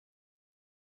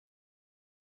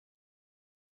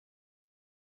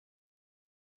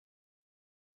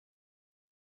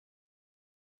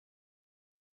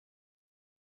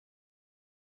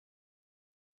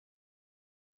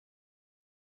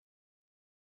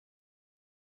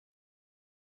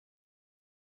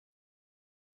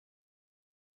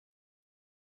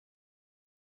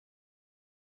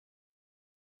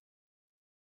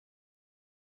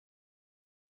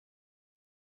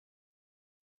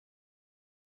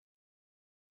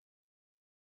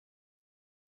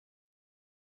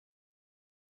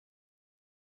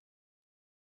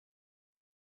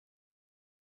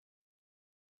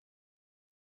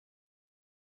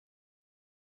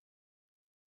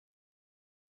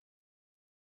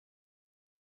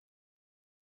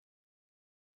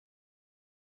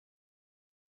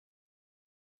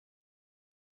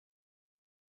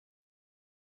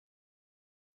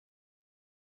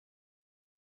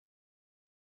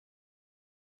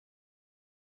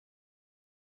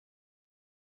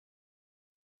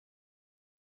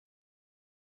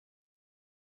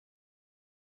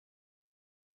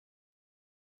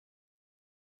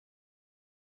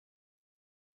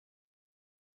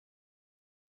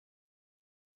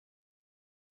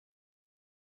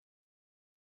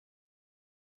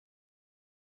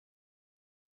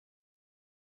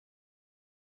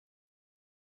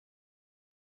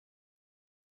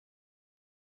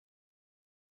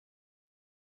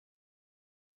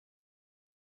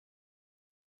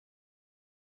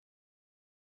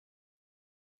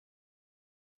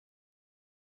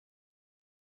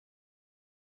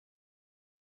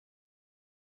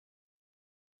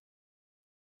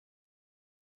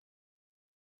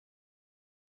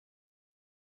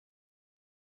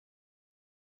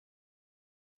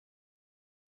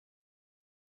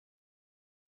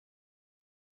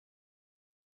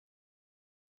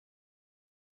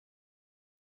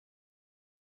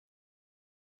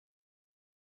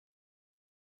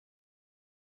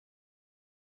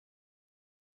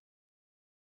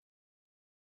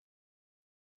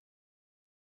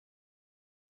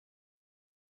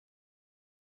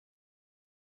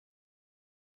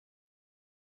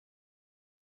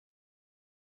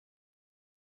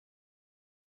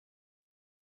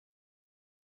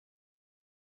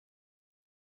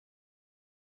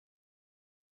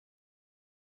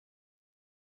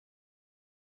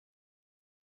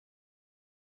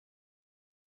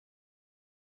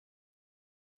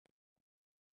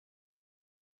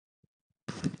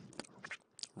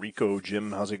Rico,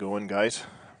 Jim, how's it going, guys?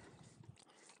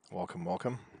 Welcome,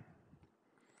 welcome.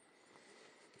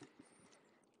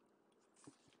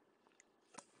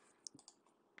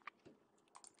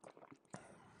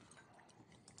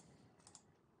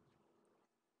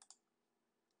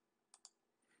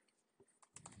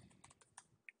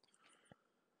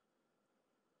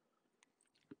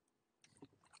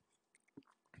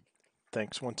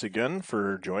 Thanks once again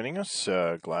for joining us.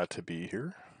 Glad to be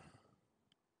here.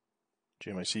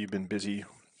 Jim, I see you've been busy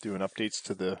doing updates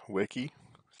to the wiki.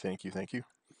 Thank you, thank you.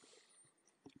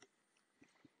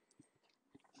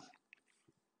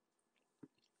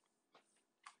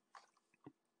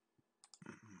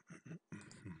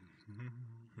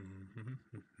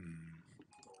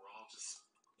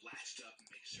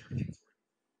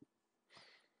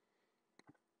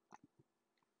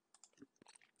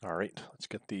 All right, let's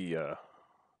get the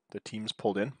teams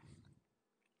pulled in.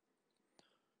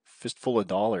 Fistful of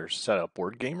Dollars. Is that a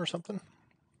board game or something?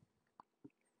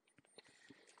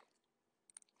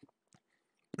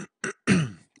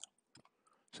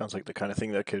 Sounds like the kind of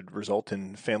thing that could result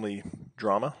in family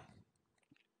drama.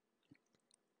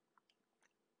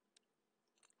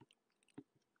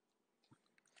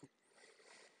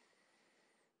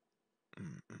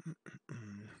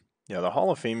 Yeah, the Hall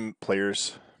of Fame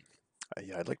players.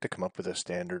 Yeah, I'd like to come up with a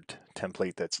standard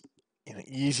template that's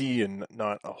easy and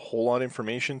not a whole lot of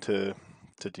information to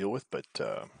deal with, but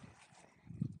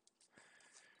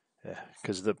yeah,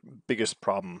 because the biggest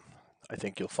problem I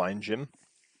think you'll find, Jim,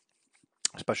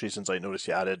 especially since I noticed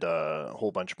you added a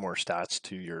whole bunch more stats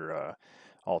to your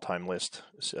all-time list,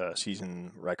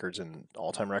 season records and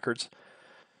all-time records.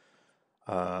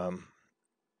 Oh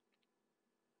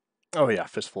yeah,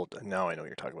 Fistful. Now I know what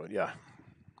you're talking about. Yeah.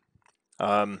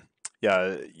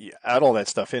 Yeah, you add all that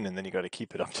stuff in, and then you got to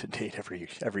keep it up to date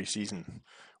every season,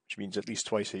 which means at least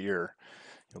twice a year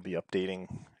you'll be updating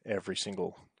every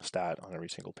single stat on every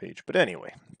single page. But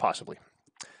anyway, possibly.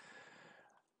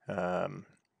 And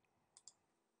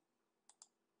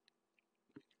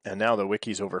now the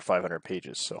wiki's over 500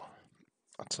 pages, so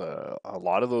that's a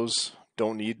lot of those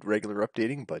don't need regular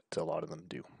updating, but a lot of them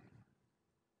do.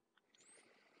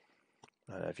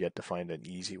 I've yet to find an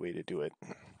easy way to do it.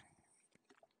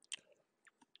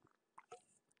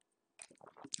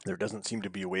 There doesn't seem to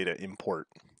be a way to import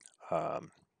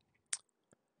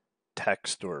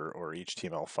text or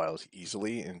HTML files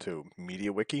easily into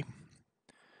MediaWiki.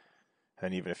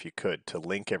 And even if you could, to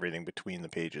link everything between the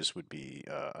pages would be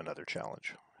another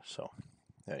challenge. So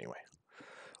anyway,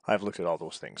 I've looked at all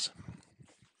those things.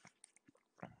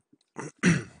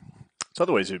 So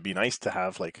otherwise, it would be nice to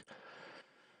have like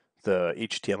the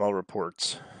HTML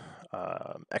reports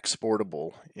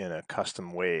exportable in a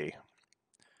custom way,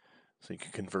 so you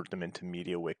can convert them into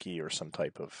MediaWiki or some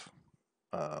type of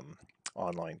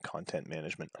online content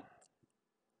management.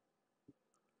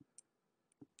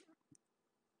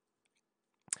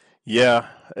 Yeah,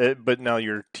 but now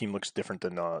your team looks different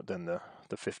than the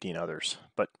 15 others,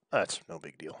 but that's no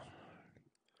big deal.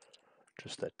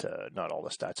 Just that not all the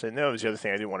stats. And that was the other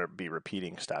thing. I didn't want to be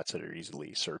repeating stats that are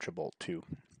easily searchable too.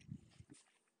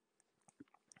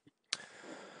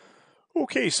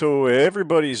 Okay, so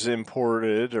everybody's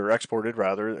imported or exported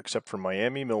rather, except for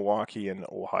Miami, Milwaukee, and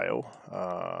Ohio.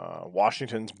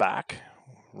 Washington's back.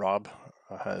 Rob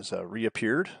has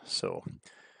reappeared, so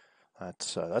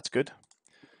that's good.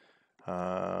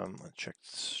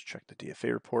 Let's check the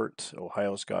DFA report.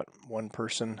 Ohio's got one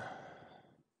person,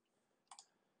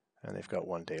 and they've got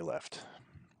 1 day left.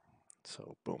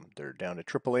 So boom, they're down to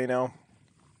AAA now.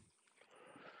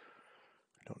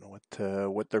 I don't know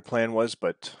what their plan was,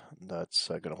 but that's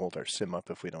going to hold our sim up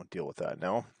if we don't deal with that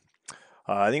now.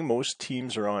 I think most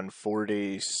teams are on 4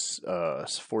 days,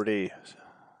 4-day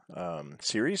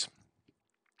series.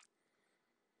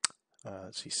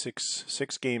 Let's see,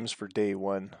 six games for day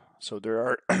one. So there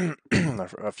are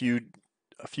a few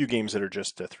games that are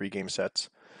just 3-game sets.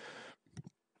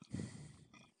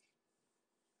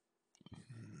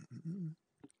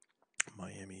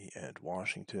 Miami and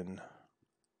Washington.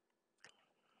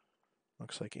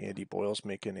 Looks like Andy Boyle's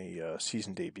making a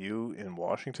season debut in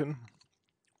Washington.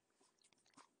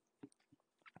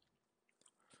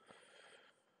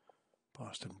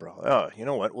 Boston Brawlers. Oh, you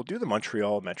know what? We'll do the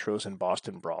Montreal Metros and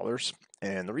Boston Brawlers.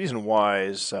 And the reason why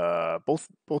is both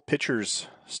pitchers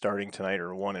starting tonight are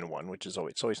 1-1, which is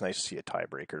always nice to see a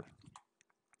tiebreaker.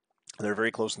 They're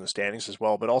very close in the standings as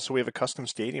well, but also we have a custom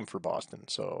stadium for Boston,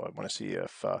 so I want to see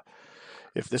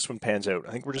if this one pans out.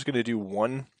 I think we're just going to do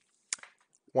one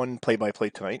play-by-play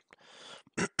tonight,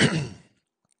 but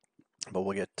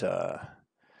we'll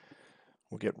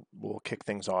kick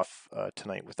things off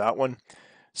tonight with that one.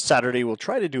 Saturday, we'll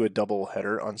try to do a double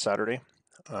header on Saturday.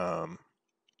 Don't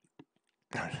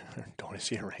want to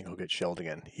see Arango get shelled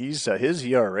again. He's his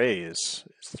ERA is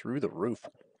through the roof.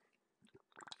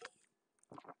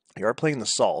 You are playing the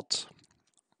Salts,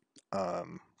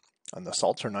 and the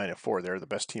Salts are 9-4. They're the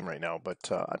best team right now,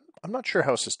 but I'm not sure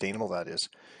how sustainable that is.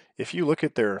 If you look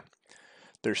at their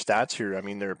stats here, I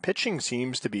mean, their pitching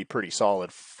seems to be pretty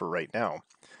solid for right now,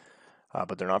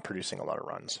 but they're not producing a lot of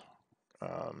runs.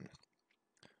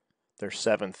 They're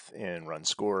 7th in runs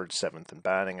scored, 7th in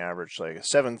batting average, like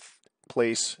 7th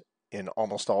place in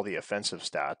almost all the offensive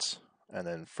stats, and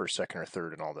then first, second, or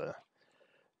third in all the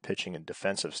pitching and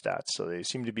defensive stats. So they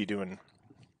seem to be doing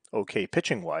okay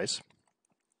pitching wise,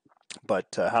 but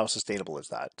how sustainable is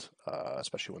that,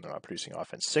 especially when they're not producing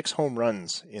offense? 6 home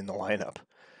runs in the lineup,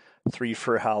 3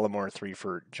 for Hallamore, 3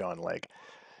 for John Legg,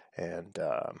 and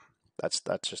that's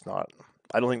just not.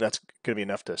 I don't think that's going to be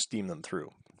enough to steam them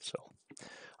through. So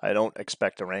I don't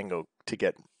expect Arango to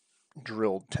get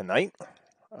drilled tonight.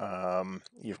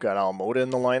 You've got Almota in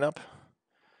the lineup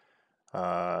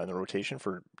in the rotation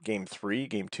for Game 3.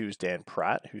 Game 2 is Dan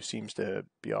Pratt, who seems to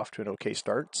be off to an okay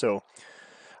start. So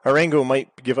Arango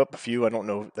might give up a few. I don't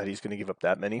know that he's going to give up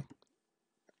that many.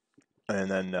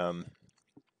 And then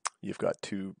you've got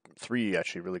 3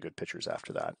 actually really good pitchers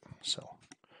after that. So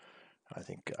I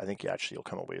think you actually will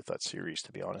come away with that series,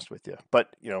 to be honest with you.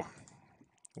 But,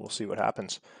 we'll see what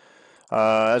happens.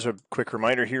 As a quick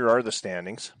reminder, here are the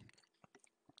standings.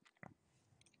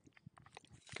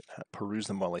 Peruse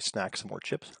them while I snack some more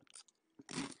chips.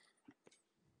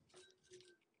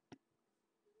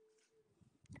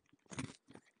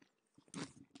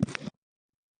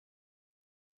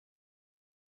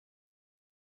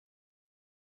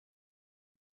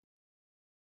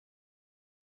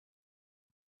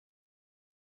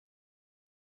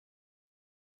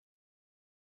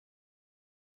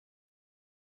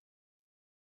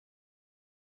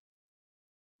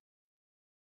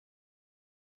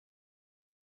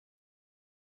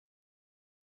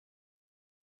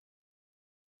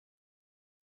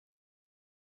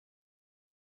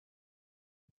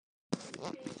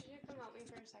 Should you come help me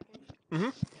for a second? Mm-hmm.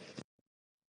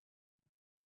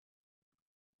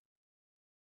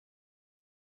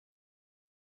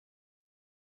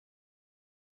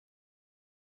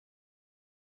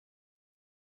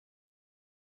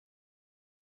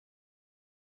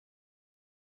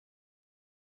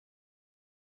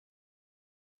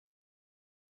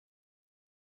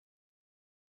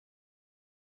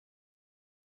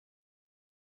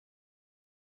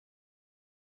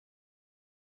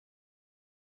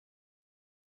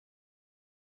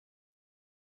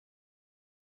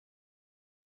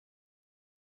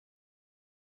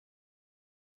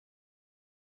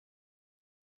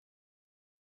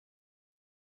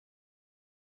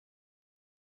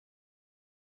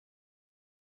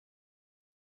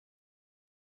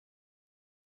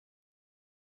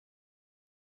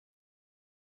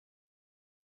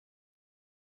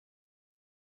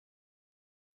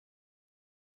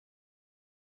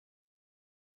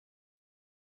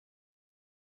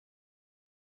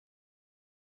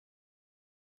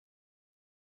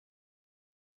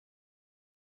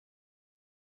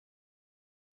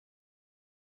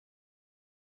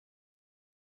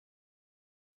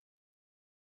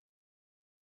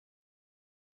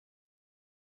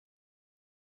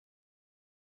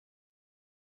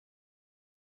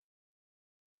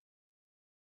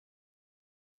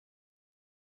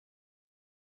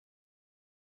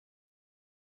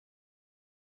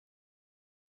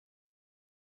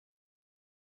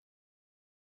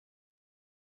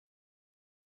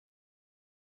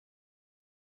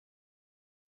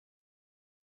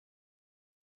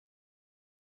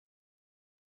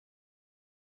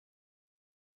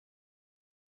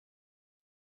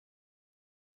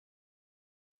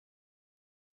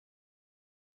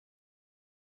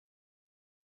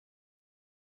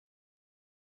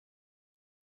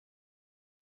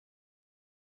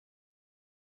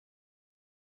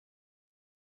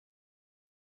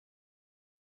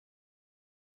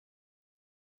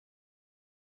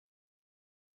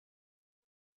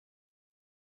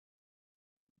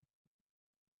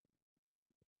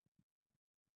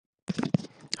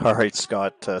 All right,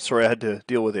 Scott. Sorry, I had to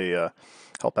deal with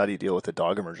help Addie deal with a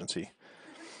dog emergency.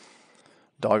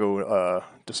 Doggo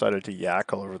decided to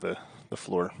yak all over the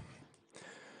floor,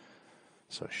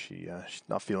 so she's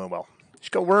not feeling well. She's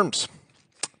got worms.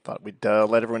 Thought we'd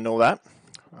let everyone know that.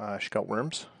 She got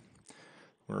worms.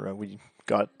 We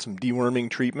got some deworming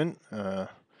treatment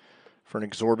for an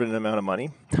exorbitant amount of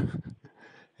money,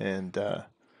 and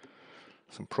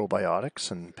some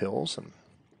probiotics and pills, and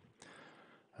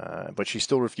But she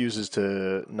still refuses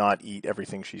to not eat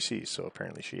everything she sees. So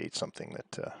apparently she ate something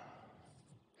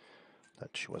that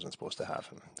she wasn't supposed to have.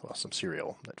 Well, some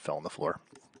cereal that fell on the floor.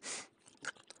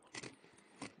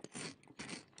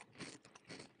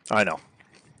 I know.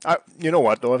 You know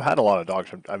what though? I've had a lot of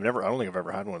dogs. I don't think I've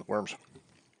ever had one with worms.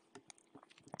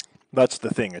 That's the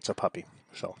thing. It's a puppy.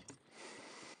 So.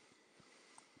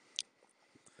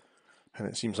 And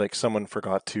it seems like someone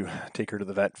forgot to take her to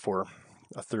the vet for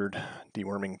a third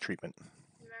deworming treatment.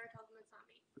 You better tell them it's not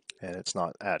me. And it's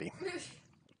not Addie.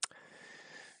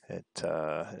 It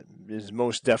is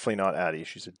most definitely not Addie.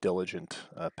 She's a diligent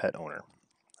pet owner,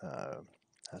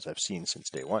 as I've seen since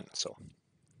day one. So,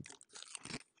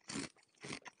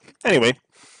 anyway,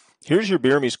 here's your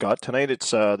beer me, Scott. Tonight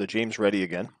it's the James Ready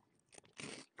again.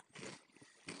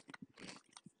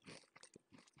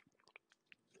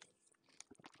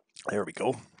 There we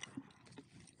go.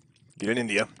 Get in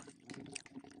India.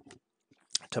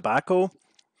 Tobacco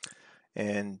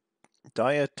and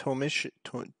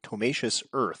diatomaceous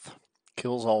earth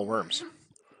kills all worms.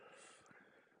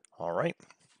 All right,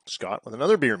 Scott with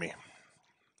another beer me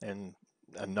and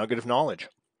a nugget of knowledge.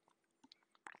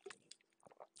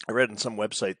 I read on some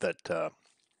website that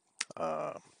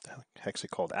heck's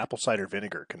it called? Apple cider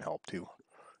vinegar can help too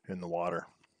in the water.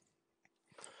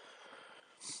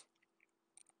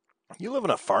 You live on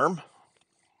a farm?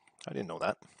 I didn't know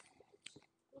that.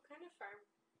 What kind of farm?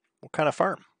 What kind of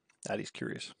farm? Addie's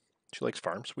curious. She likes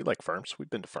farms. We like farms. We've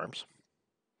been to farms.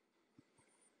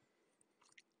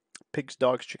 Pigs,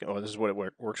 dogs, chicken. Oh, this is what it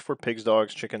works for. Pigs,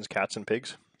 dogs, chickens, cats, and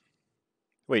pigs.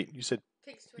 Wait, you said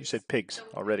Pigs, you said pigs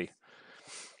double already. pigs.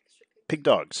 Extra pig. Pig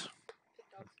dogs. Pig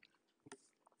dog.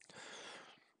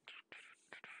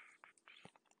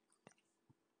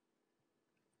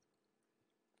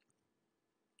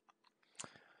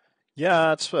 Yeah,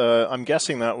 that's. I'm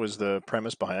guessing that was the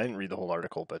premise behind. I didn't read the whole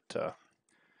article, but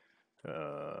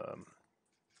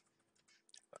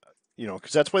you know,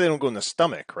 because that's why they don't go in the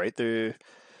stomach, right? They're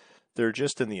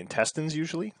just in the intestines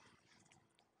usually.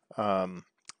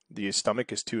 The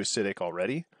stomach is too acidic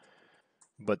already,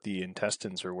 but the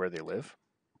intestines are where they live.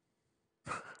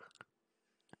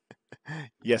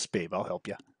 Yes, babe, I'll help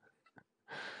you.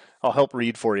 I'll help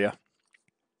read for you.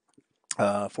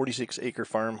 46-acre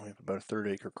farm. We have about a third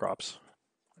acre crops.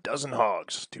 A dozen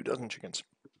hogs, 2 dozen chickens.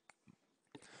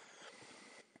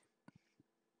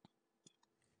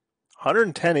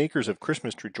 110 acres of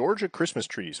Christmas tree. Georgia Christmas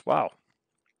trees. Wow.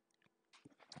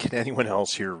 Can anyone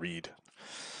else here read?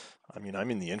 I mean,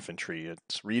 I'm in the infantry.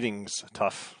 It's reading's a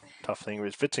tough thing. If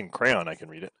it fits in crayon, I can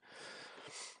read it.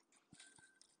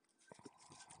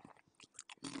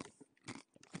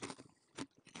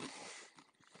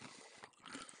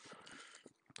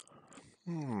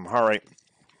 All right.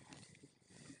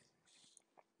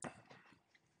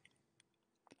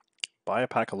 Buy a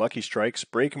pack of Lucky Strikes,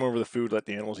 break them over the food, let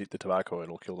the animals eat the tobacco.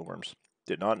 It'll kill the worms.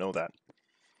 Did not know that.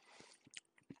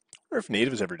 I wonder if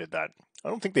natives ever did that. I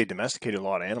don't think they domesticated a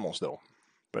lot of animals, though.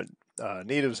 But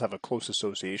natives have a close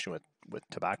association with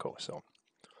tobacco. So,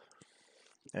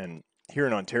 and here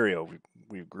in Ontario,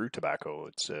 we grew tobacco.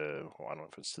 It's well, I don't know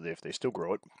if they still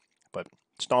grow it, but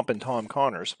Stompin' Tom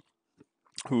Connors,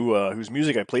 whose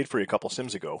music I played for you a couple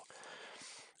Sims ago,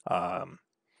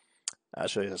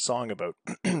 actually has a song about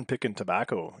picking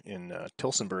tobacco in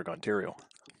Tillsonburg, Ontario,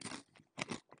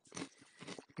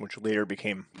 which later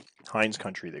became Heinz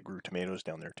Country. They grew tomatoes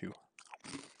down there too.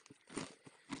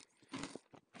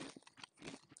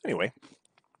 Anyway,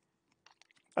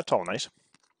 that's all nice.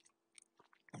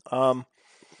 I don't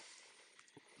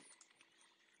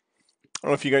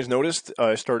know if you guys noticed,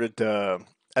 I started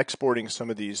exporting some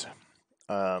of these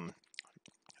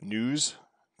news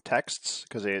texts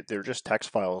because they're just text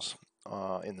files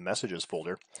in the messages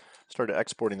folder. Started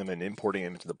exporting them and importing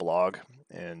them into the blog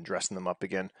and dressing them up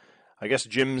again. I guess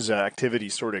Jim's activity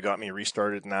sort of got me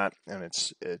restarted in that, and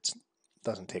it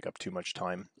doesn't take up too much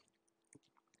time.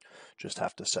 Just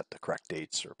have to set the correct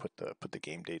dates or put the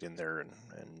game date in there and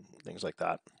things like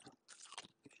that.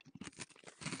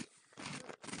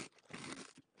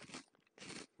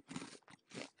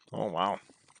 Oh wow,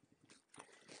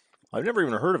 I've never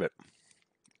even heard of it.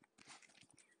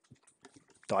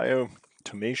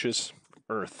 Diatomaceous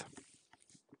earth.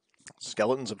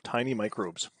 Skeletons of tiny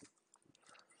microbes.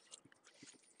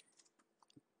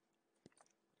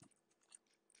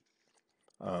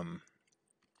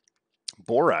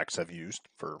 Borax I've used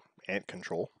for ant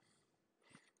control,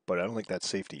 but I don't think that's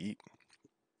safe to eat.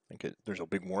 I think there's a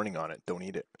big warning on it. Don't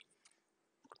eat it.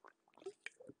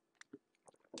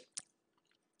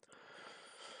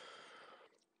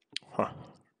 Huh.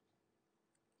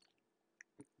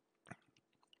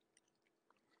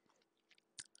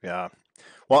 Yeah.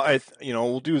 Well,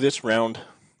 we'll do this round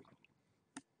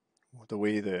the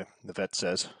way the vet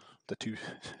says, the $260,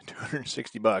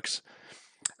 Unless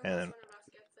and one of us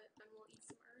gets it, then we'll eat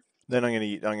some earth. then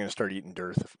I'm gonna start eating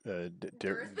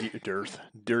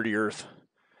dirty earth,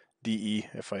 DE,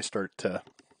 if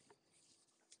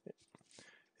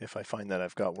I find that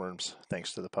I've got worms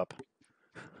thanks to the pup.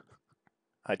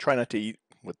 I try not to eat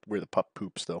where the pup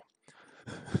poops though.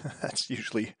 That's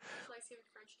usually, Slicey with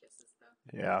French kisses,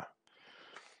 though. yeah.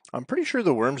 I'm pretty sure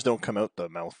the worms don't come out the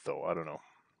mouth though. I don't know.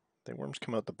 The worms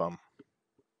come out the bum.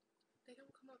 They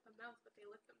don't come out the mouth, but they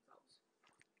lick themselves.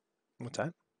 What's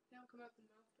that? They don't come out the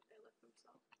mouth, but they lick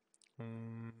themselves.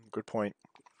 Good point.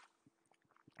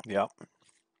 Yeah.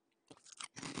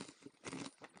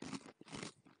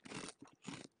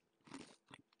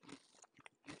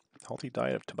 Healthy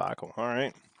diet of tobacco. All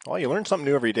right. Well, you learn something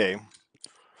new every day.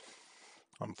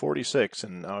 I'm 46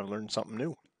 and now I've learned something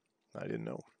new I didn't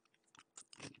know.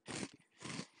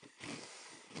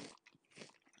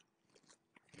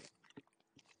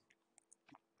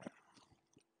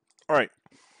 All right.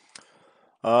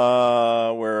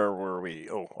 Where were we?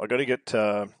 Oh, I got to get.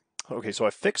 Okay, so I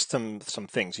fixed some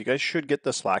things. You guys should get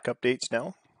the Slack updates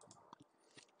now.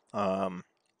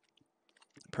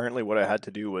 Apparently, what I had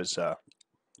to do was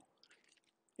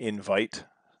invite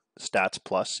Stats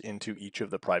Plus into each of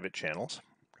the private channels.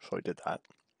 So I did that.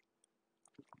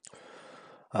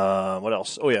 What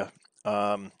else? Oh yeah.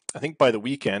 I think by the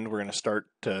weekend we're going to start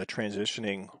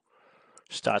transitioning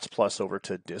Stats Plus over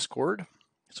to Discord.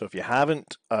 So if you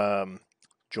haven't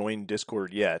joined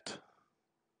Discord yet,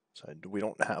 so we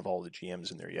don't have all the GMs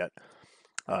in there yet,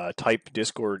 type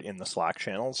Discord in the Slack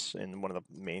channels in one of the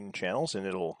main channels, and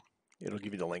it'll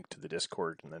give you the link to the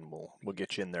Discord, and then we'll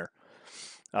get you in there.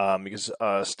 Because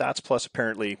Stats Plus,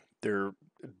 apparently they're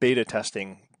beta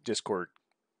testing Discord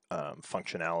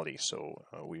functionality, so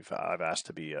I've asked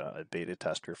to be a beta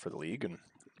tester for the league,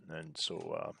 and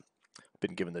so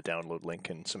been given the download link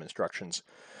and some instructions.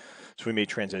 So we may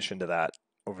transition to that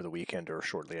over the weekend or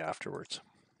shortly afterwards.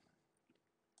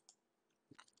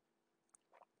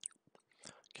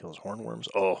 Kills hornworms.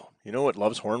 Oh, you know what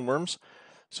loves hornworms?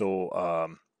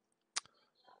 So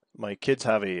my kids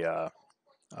have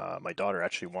my daughter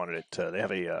actually wanted it. They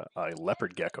have a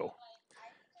leopard gecko,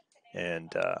 and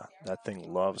that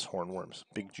thing loves hornworms.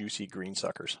 Big juicy green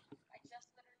suckers.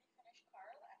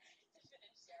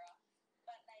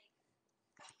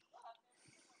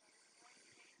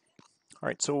 All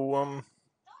right, so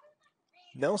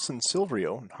Nelson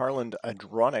Silverio and Harland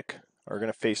Adronic are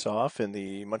going to face off in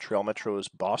the Montreal Metro's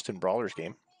Boston Brawlers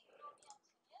game.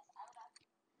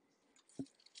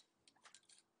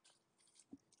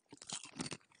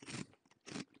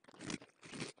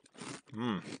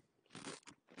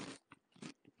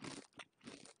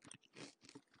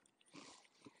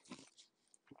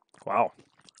 Wow.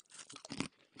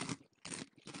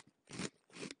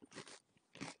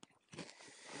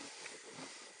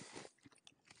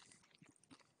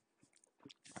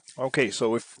 Okay,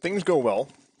 so if things go well,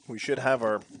 we should have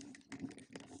our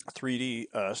 3D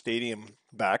stadium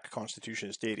back,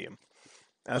 Constitution Stadium.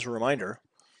 As a reminder,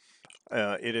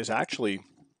 it is actually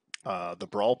the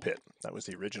Brawl Pit. That was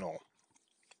the original.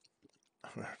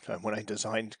 When I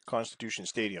designed Constitution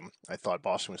Stadium, I thought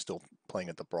Boston was still playing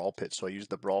at the Brawl Pit, so I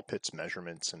used the Brawl Pit's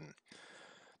measurements, and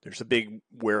there's a big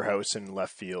warehouse in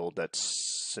left field that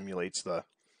simulates the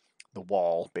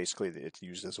wall. Basically, it's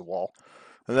used as a wall.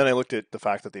 And then I looked at the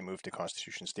fact that they moved to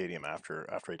Constitution Stadium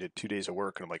after I did 2 days of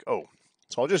work, and I'm like, oh,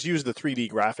 so I'll just use the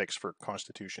 3D graphics for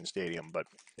Constitution Stadium, but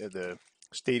the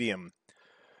stadium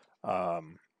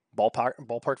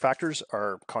ballpark factors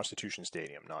are Constitution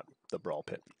Stadium, not the Brawl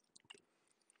Pit.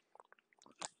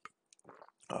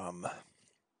 I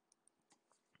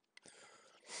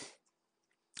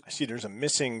see there's a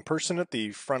missing person at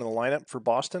the front of the lineup for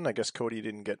Boston. I guess Cody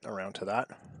didn't get around to that.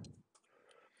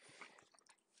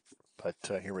 But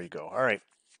here we go. All right.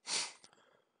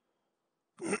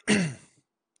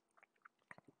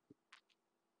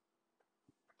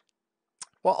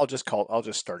 Well, I'll just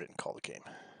start it and call the game.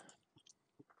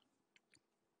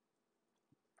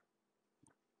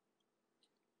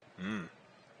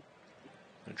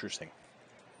 Interesting.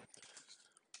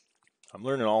 I'm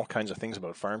learning all kinds of things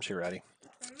about farms here, Addie.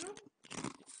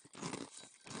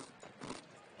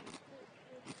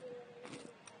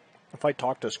 If I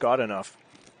talk to Scott enough,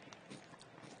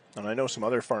 and I know some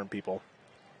other farm people,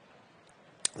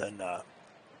 then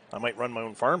I might run my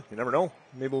own farm. You never know.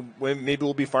 Maybe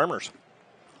we'll be farmers.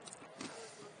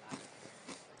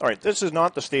 All right, this is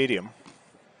not the stadium.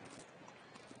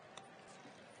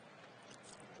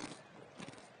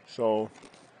 So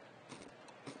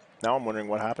now I'm wondering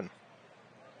what happened.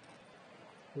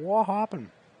 What happened?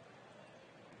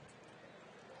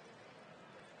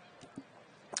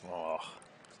 Oh.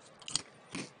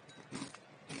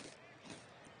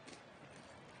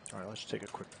 All right, let's take a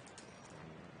quick.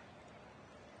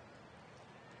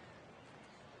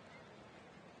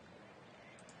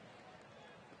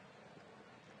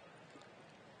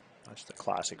 That's the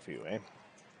classic view, eh?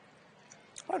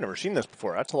 I've never seen this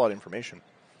before. That's a lot of information.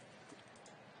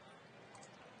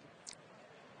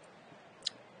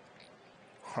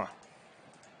 Huh.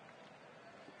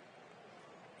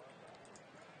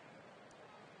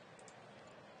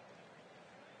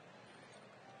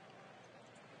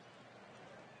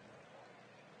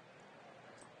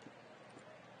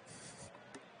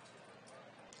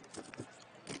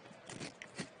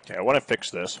 Okay, I want to fix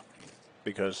this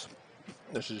because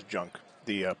this is junk.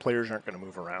 The players aren't going to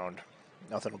move around.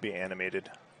 Nothing will be animated.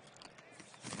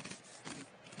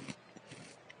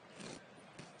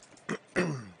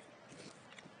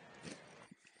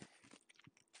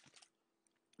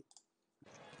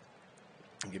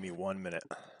 Give me 1 minute.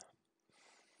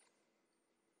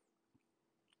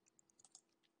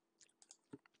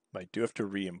 I do have to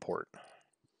re-import.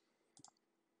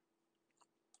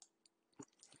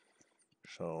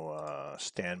 So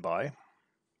stand by.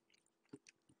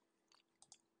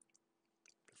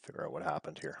 Figure out what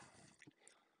happened here.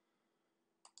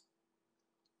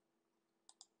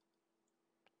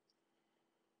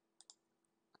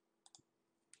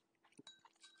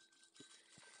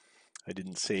 I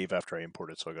didn't save after I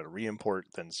imported, so I got to re-import,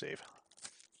 then save.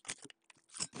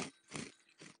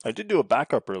 I did do a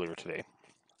backup earlier today.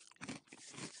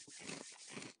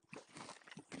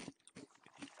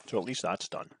 So at least that's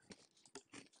done.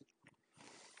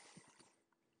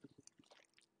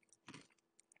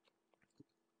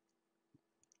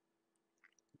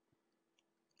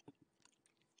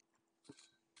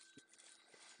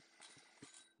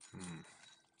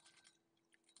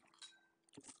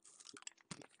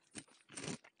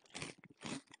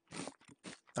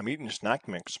 I'm eating a snack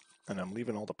mix, and I'm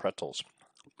leaving all the pretzels.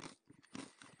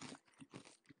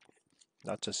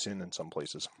 That's a sin in some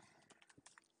places.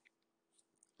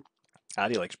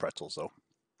 Addie likes pretzels, though.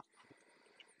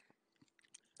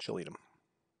 She'll eat them.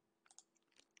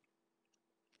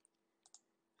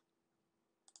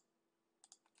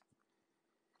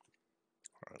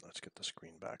 All right, let's get the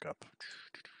screen back up.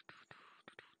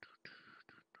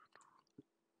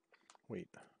 Wait.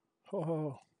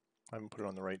 Oh, I haven't put it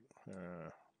on the right.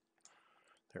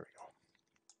 There we go.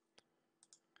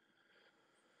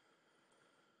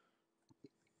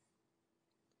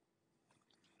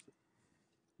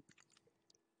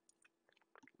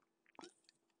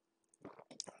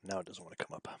 Now it doesn't want to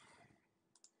come up.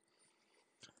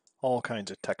 All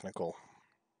kinds of technical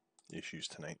issues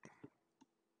tonight.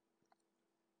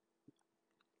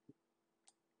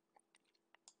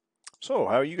 So,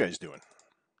 how are you guys doing?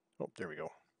 Oh, there we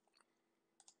go.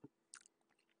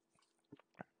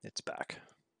 It's back.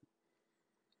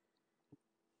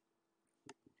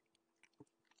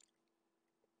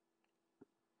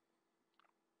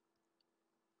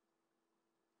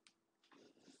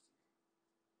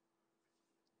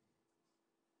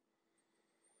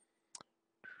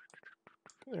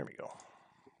 There we go.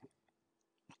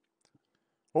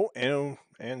 Oh,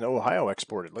 and Ohio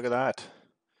exported. Look at that.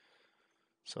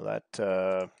 So that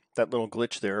little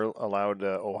glitch there allowed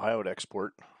Ohio to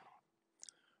export.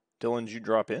 Dylan, did you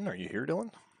drop in? Are you here,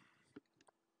 Dylan?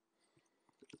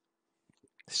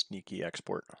 Sneaky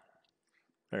export.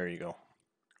 There you go.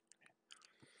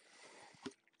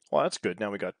 Well, that's good.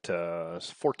 Now we got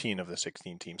 14 of the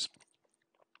 16 teams.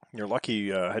 You're lucky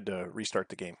you had to restart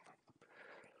the game.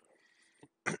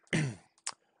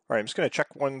 All right, I'm just going to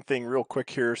check one thing real quick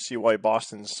here, see why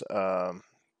Boston's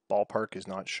ballpark is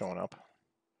not showing up.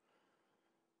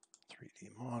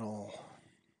 3D model.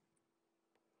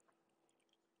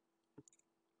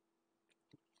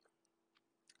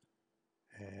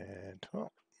 And,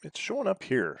 well, it's showing up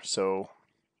here, so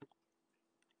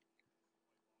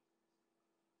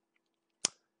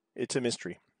it's a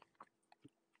mystery.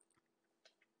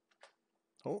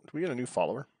 Oh, do we get a new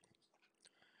follower?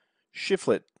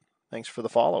 Shiflet, thanks for the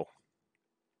follow.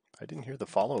 I didn't hear the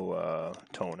follow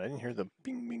tone. I didn't hear the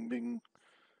bing, bing, bing.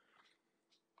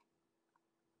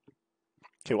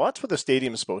 Okay, well, that's what the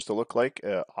stadium is supposed to look like.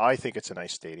 I think it's a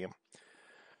nice stadium.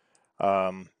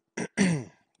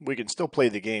 We can still play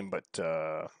the game, but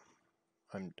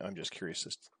I'm just curious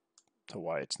as to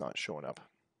why it's not showing up.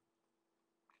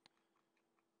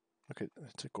 Look,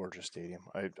 it's a gorgeous stadium.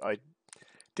 I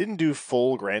didn't do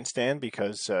full grandstand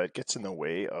because it gets in the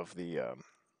way of the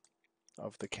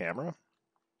camera.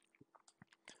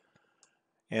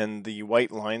 and the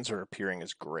white lines are appearing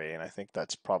as gray, and I think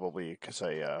that's probably because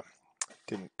I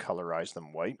didn't colorize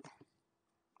them white.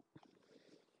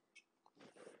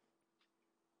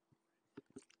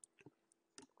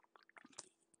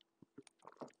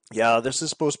 Yeah, this is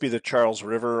supposed to be the Charles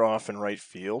River off in right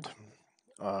field,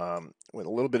 with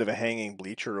a little bit of a hanging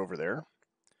bleacher over there.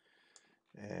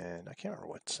 And I can't remember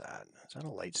what's that. Is that a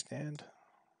light stand?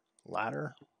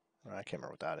 Ladder? I can't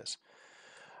remember what that is.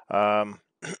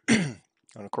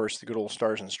 And of course, the good old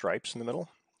Stars and Stripes in the middle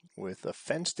with a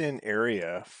fenced-in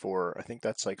area for, I think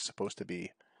that's like supposed to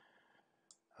be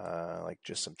like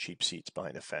just some cheap seats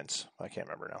behind a fence. I can't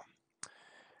remember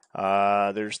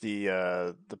now. There's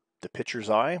the pitcher's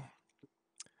eye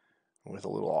with a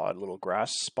little odd little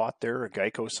grass spot there, a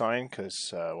Geico sign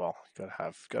because well, gotta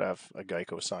have a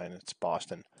Geico sign. It's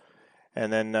Boston,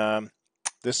 and then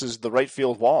this is the right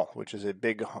field wall, which is a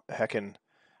big heckin'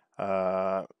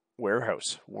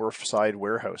 warehouse, wharf-side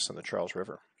warehouse on the Charles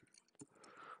River.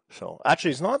 So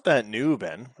actually, it's not that new,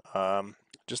 Ben.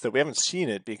 Just that we haven't seen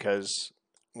it because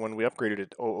when we upgraded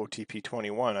it to OOTP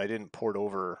 21, I didn't port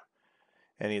over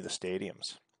any of the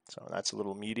stadiums. So that's a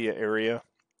little media area,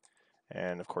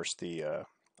 and of course I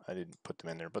didn't put them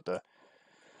in there, but the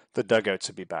dugouts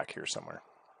would be back here somewhere.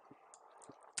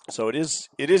 So it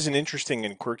is an interesting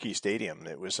and quirky stadium.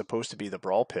 It was supposed to be the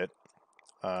Brawl Pit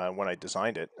when I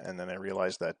designed it, and then I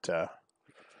realized that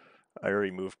I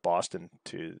already moved Boston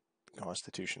to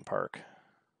Constitution Park,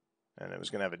 and it was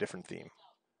going to have a different theme.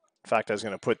 In fact, I was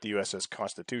going to put the USS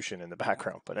Constitution in the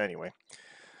background, but anyway,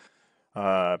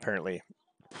 apparently,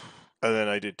 and then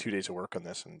I did 2 days of work on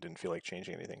this and didn't feel like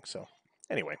changing anything. So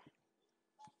anyway,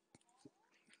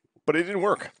 but it didn't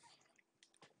work.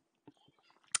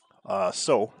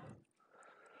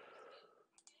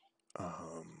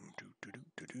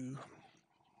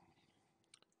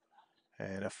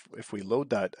 And if we load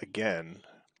that again,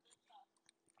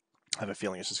 I have a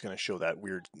feeling it's just going to show that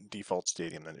weird default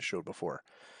stadium that it showed before.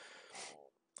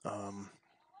 Go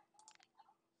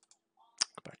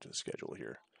back to the schedule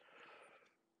here.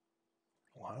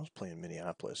 Ohio's playing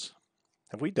Minneapolis.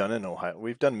 Have we done in Ohio?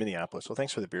 We've done Minneapolis. Well,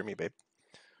 thanks for the beer, me babe.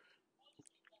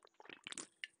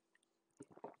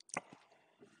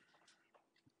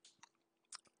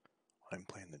 I'm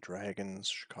playing the Dragons.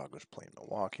 Chicago's playing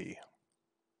Milwaukee.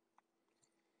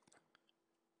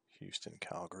 Houston,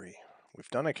 Calgary. We've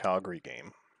done a Calgary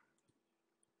game.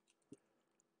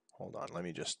 Hold on, let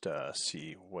me just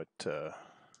see what the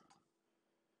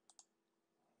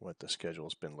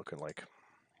schedule's been looking like.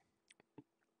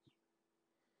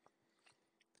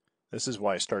 This is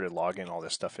why I started logging all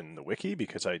this stuff in the wiki,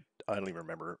 because I don't even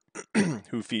remember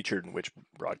who featured in which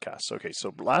broadcasts. Okay,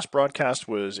 so last broadcast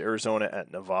was Arizona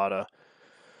at Nevada.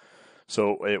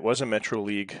 So it was a Metro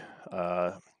League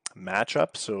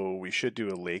matchup, so we should do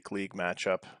a Lake League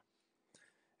matchup.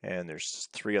 And there's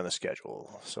 3 on the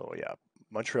schedule. So yeah,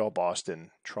 Montreal,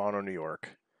 Boston, Toronto, New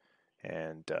York,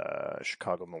 and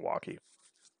Chicago, Milwaukee.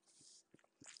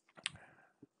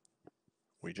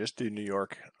 We just did New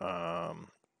York on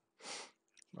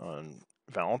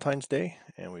Valentine's Day,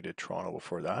 and we did Toronto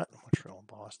before that. Montreal,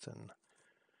 Boston.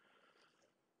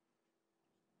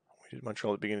 We did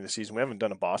Montreal at the beginning of the season. We haven't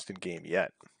done a Boston game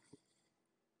yet.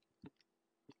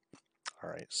 All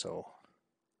right, so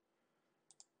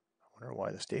I wonder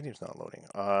why the stadium's not loading.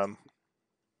 If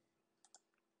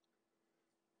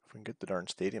we can get the darn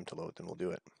stadium to load, then we'll do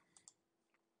it.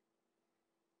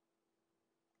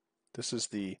 This is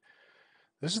the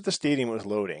stadium that was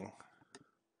loading.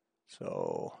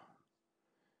 So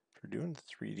if you're doing the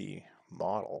 3D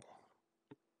model,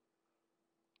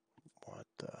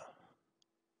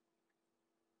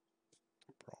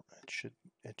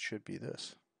 it should be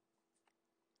this.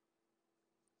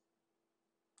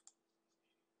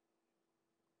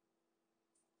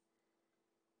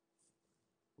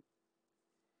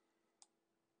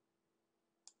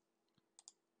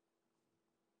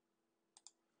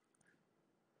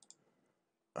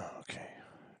 Okay.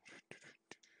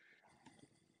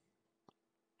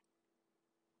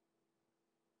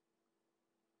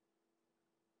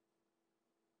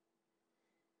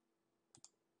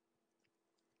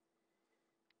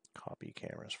 Copy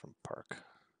cameras from Park.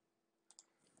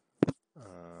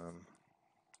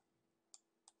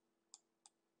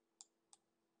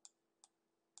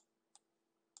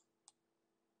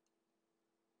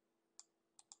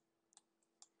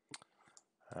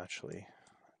 Actually,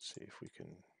 let's see if we can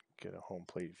get a home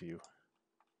plate view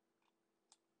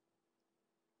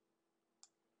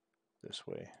this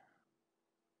way.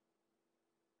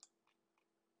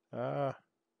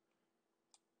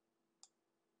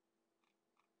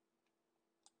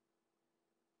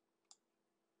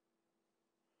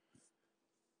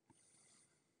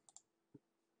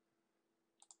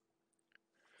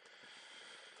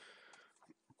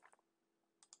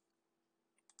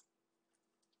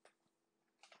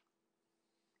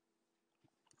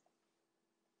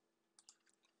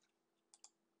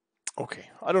 Okay,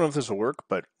 I don't know if this will work,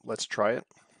 but let's try it.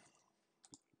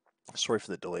 Sorry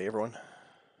for the delay, everyone.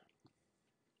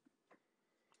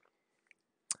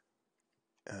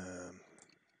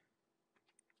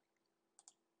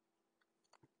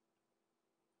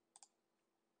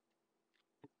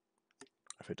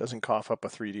 If it doesn't cough up a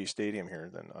 3D stadium here,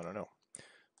 then I don't know.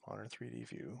 Modern 3D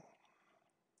view.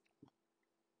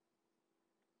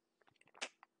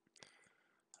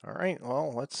 All right,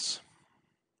 well, let's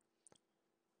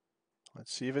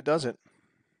see if it does it.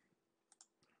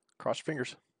 Cross your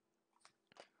fingers.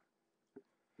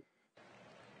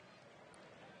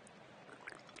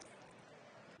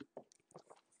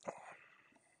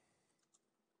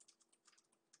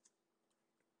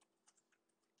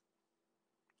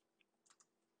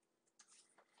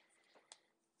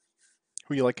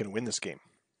 Who you like can win this game?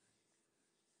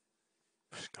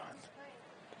 God.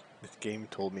 This game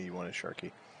told me you wanted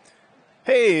Sharky.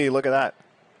 Hey, look at that.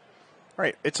 All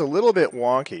right, it's a little bit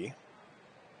wonky.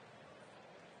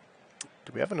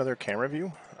 Do we have another camera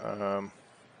view?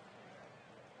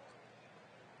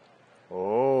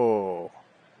 Oh,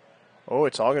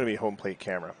 it's all going to be home plate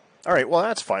camera. All right, well,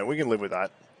 that's fine. We can live with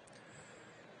that.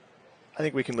 I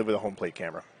think we can live with a home plate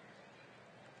camera.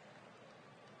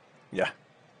 Yeah.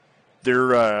 They're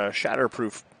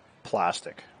shatterproof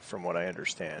plastic, from what I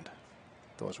understand.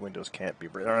 Those windows can't be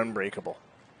unbreakable.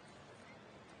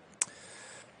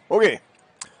 Okay.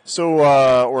 So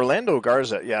Orlando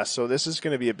Garza, yeah. So this is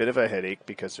going to be a bit of a headache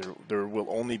because there will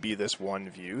only be this one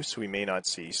view, so we may not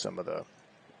see some of the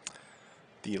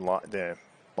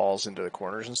balls into the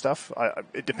corners and stuff.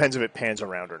 It depends if it pans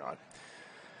around or not.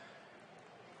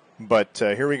 But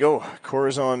here we go.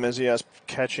 Corazon Mezias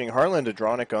catching Harlan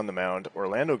Dadronic on the mound.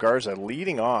 Orlando Garza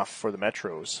leading off for the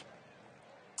Metros.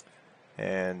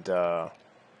 And, well,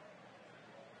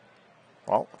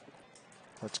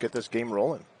 let's get this game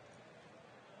rolling.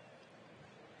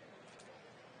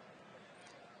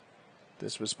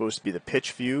 This was supposed to be the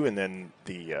pitch view, and then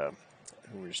we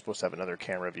were supposed to have another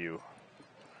camera view.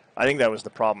 I think that was the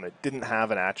problem. It didn't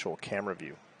have an actual camera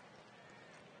view,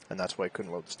 and that's why I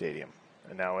couldn't load the stadium.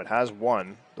 And now it has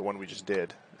one, the one we just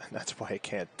did, and that's why I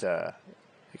can't.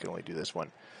 You can only do this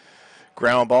one.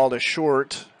 Ground ball to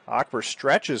short. Akbar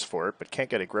stretches for it, but can't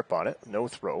get a grip on it. No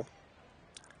throw.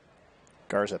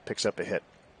 Garza picks up a hit.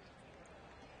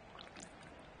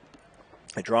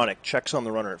 Hydronic checks on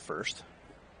the runner at first.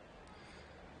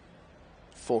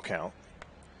 Full count.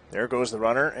 There goes the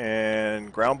runner,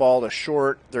 and ground ball to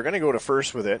short. They're going to go to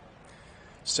first with it.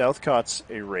 Southcott's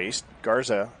erased.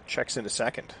 Garza checks into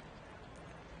second.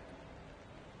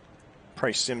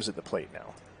 Price Sims at the plate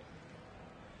now.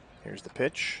 Here's the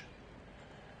pitch.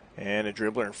 And a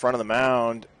dribbler in front of the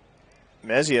mound.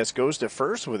 Mezias goes to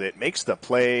first with it, makes the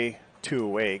play, 2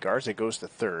 away. Garza goes to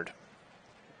third.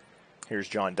 Here's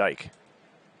John Dyke.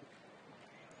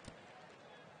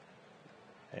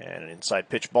 And an inside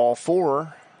pitch ball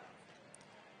 4.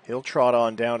 He'll trot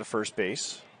on down to first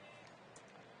base.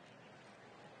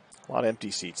 A lot of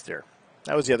empty seats there.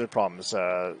 That was the other problem.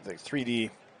 The 3D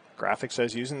graphics I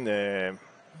was using, the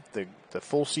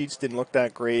full seats didn't look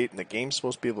that great, and the game's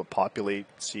supposed to be able to populate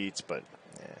seats, but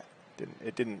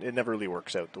it never really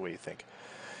works out the way you think.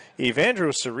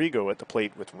 Evandro Sirigo at the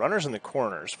plate with runners in the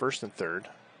corners, first and third,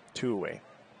 2 away.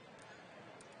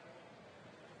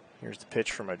 Here's the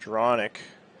pitch from Adronic.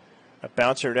 A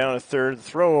bouncer down to third. The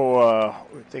throw,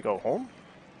 they go home?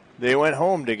 They went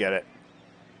home to get it.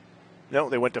 No,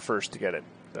 they went to first to get it.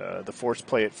 The forced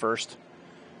play at first.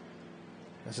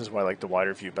 This is why I like the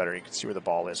wider view better. You can see where the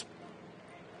ball is.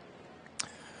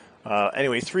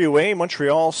 Anyway, 3 away.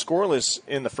 Montreal scoreless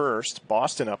in the first.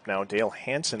 Boston up now. Dale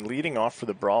Hansen leading off for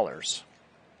the Brawlers.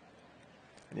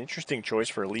 An interesting choice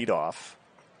for a leadoff,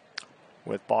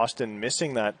 with Boston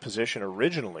missing that position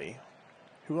originally.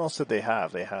 Who else did they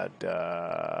have? They had,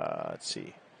 let's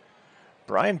see,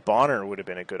 Brian Bonner would have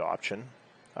been a good option.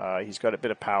 He's got a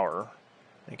bit of power.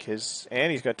 I think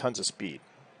and he's got tons of speed.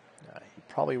 He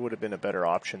probably would have been a better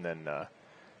option than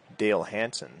Dale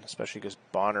Hansen, especially because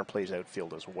Bonner plays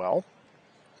outfield as well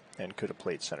and could have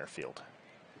played center field.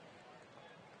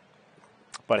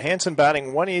 But Hansen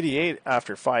batting .188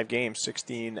 after 5 games,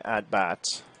 16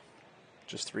 at-bats,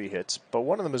 just 3 hits, but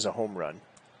one of them is a home run.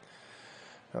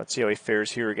 Now let's see how he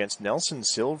fares here against Nelson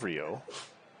Silverio.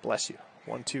 Bless you.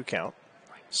 1-2 count.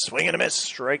 Swing and a miss.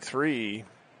 Strike 3.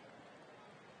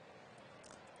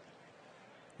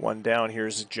 1 down.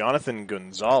 Here's Jonathan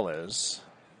Gonzalez.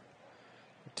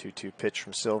 2-2 pitch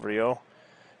from Silverio.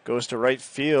 Goes to right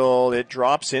field. It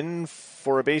drops in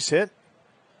for a base hit.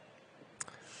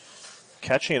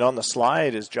 Catching it on the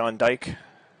slide is John Dyke.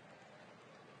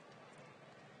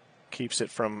 Keeps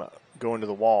it from going to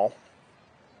the wall.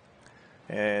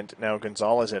 And now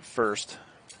Gonzalez at first.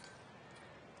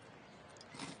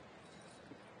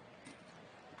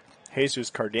 Jesus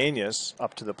Cardenas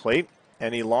up to the plate.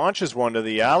 And he launches one to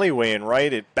the alleyway and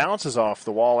right. It bounces off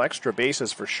the wall. Extra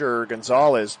bases for sure.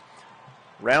 Gonzalez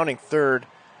rounding third.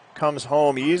 Comes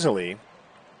home easily.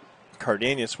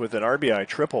 Cardenas with an RBI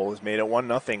triple has made it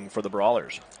 1-0 for the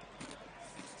Brawlers.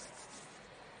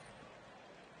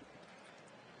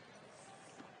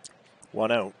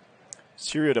 One out.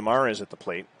 Cirio Demar is at the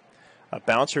plate. A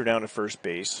bouncer down to first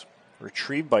base.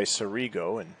 Retrieved by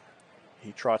Sirigo, and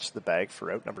he trots the bag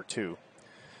for out number 2.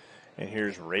 And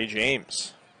here's Ray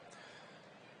James.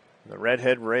 The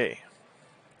redhead Ray.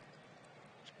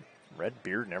 Red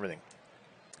beard and everything.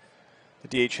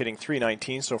 The DH hitting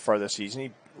 .319 so far this season.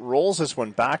 He rolls this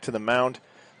one back to the mound.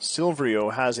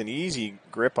 Silverio has an easy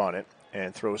grip on it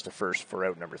and throws to first for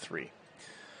out number 3.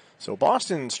 So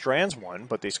Boston strands one,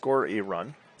 but they score a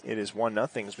run. It is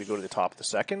 1-0 as we go to the top of the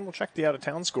second. We'll check the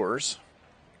out-of-town scores.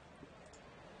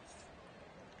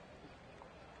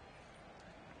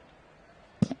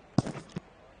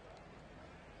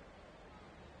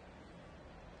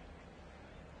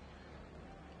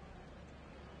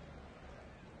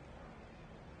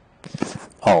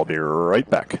 I'll be right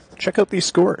back. Check out these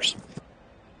scores.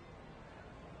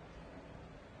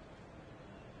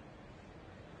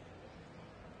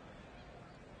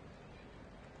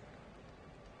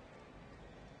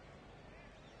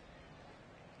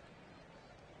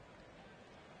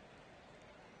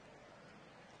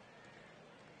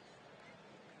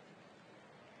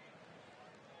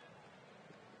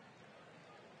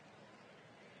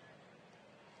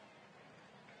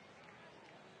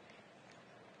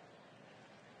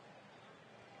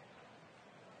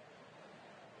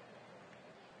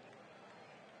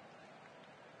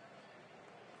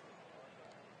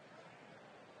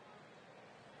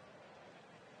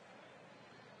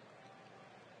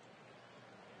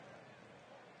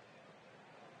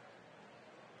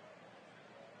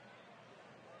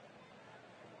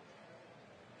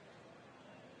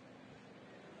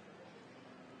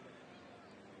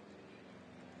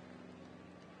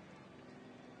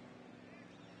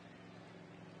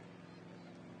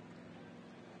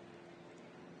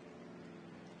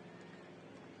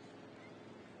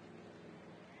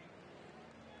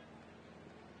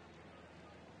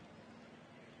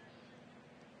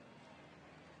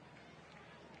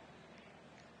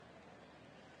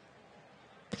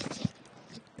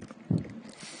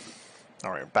 All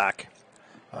right, back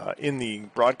in the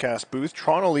broadcast booth.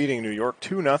 Toronto leading New York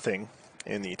 2-0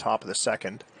 in the top of the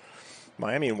second.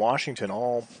 Miami and Washington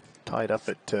all tied up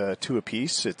at 2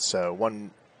 apiece. It's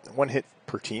one hit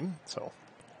per team, so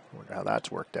I wonder how that's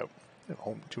worked out.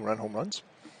 2-run home runs.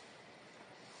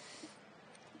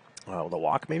 The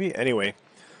walk maybe. Anyway,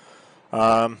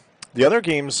 the other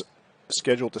games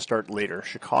scheduled to start later.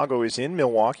 Chicago is in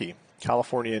Milwaukee,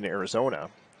 California and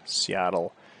Arizona.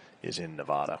 Seattle is in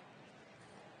Nevada.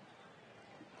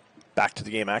 Back to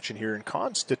the game action here in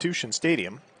Constitution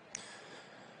Stadium,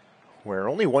 where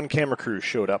only one camera crew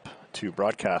showed up to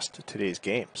broadcast today's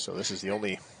game. So this is the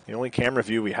only camera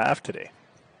view we have today.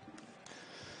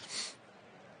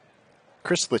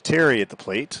 Chris Lettieri at the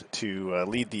plate to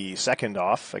lead the second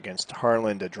off against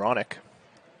Harlan Adronic.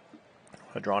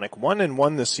 Adronic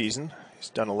 1-1 this season. He's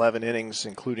done 11 innings,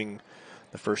 including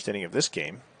the first inning of this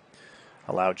game.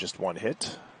 Allowed just one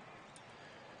hit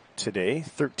today,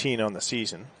 13 on the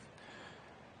season.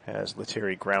 As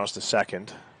Lettieri grounds to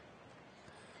second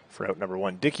for out number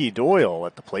 1. Dickie Doyle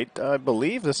at the plate. I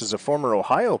believe this is a former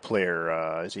Ohio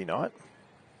player, is he not?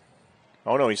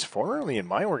 Oh no, he's formerly in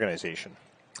my organization.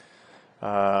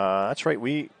 That's right,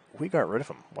 we got rid of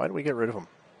him. Why did we get rid of him?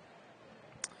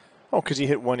 Oh, because he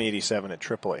hit 187 at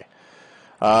AAA.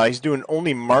 He's doing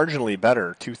only marginally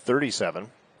better,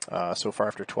 237 so far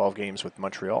after 12 games with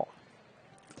Montreal.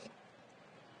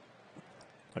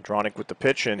 Adronic with the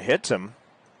pitch and hits him.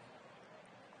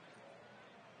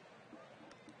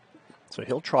 So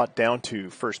he'll trot down to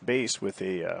first base with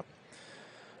a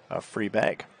free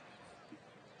bag.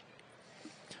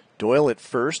 Doyle at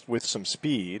first with some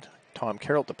speed. Tom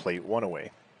Carroll at the plate, one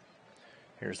away.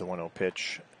 Here's the 1-0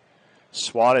 pitch.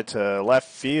 Swatted to left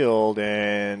field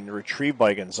and retrieved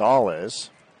by Gonzalez.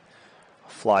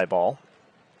 Fly ball.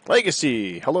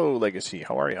 Legacy. Hello, Legacy.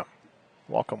 How are you?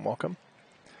 Welcome, welcome.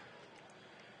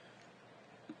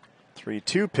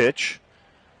 3-2 pitch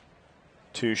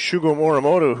to Shugo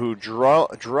Morimoto, who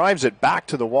drives it back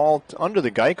to the wall under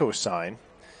the Geico sign.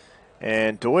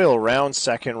 And Doyle rounds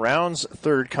second, rounds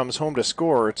third, comes home to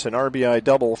score. It's an RBI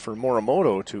double for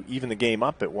Morimoto to even the game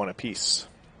up at 1 apiece.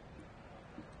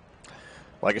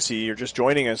 Legacy, you're just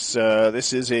joining us.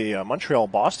 This is a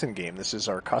Montreal-Boston game. This is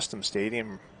our custom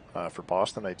stadium for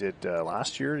Boston I did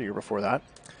last year, the year before that.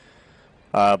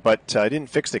 But I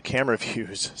didn't fix the camera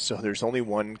views, so there's only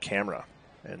one camera,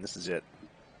 and this is it.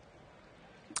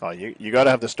 You got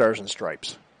to have the stars and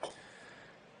stripes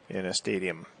in a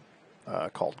stadium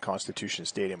called Constitution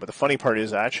Stadium. But the funny part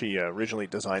is I actually originally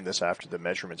designed this after the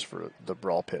measurements for the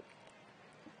Brawl Pit.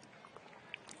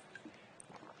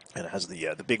 And it has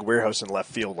the big warehouse in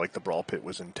left field like the Brawl Pit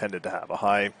was intended to have. A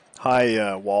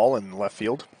high wall in left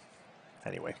field.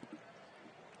 Anyway.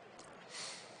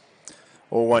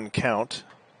 0-1 count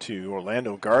to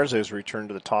Orlando. Garza has returned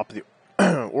to the top of the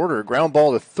order. Ground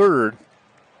ball to third.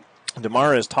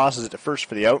 Demarais tosses it to first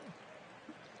for the out.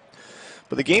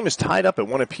 But the game is tied up at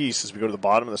 1 apiece as we go to the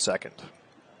bottom of the second.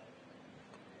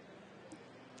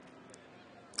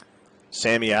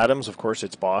 Sammy Adams, of course,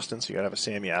 it's Boston, so you got to have a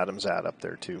Sammy Adams ad up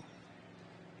there too.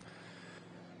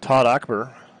 Todd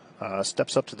Akbar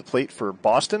steps up to the plate for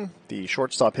Boston. The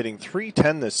shortstop hitting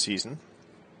 .310 this season.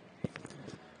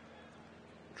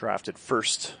 Drafted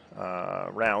first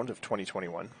round of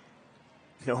 2021.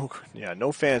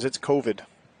 No fans. It's COVID.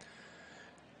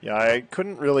 Yeah, I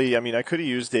couldn't really. I mean, I could have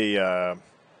used a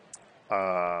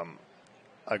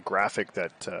graphic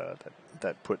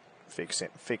that put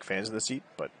fake fans in the seat,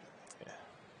 but.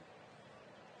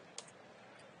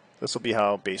 This will be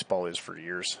how baseball is for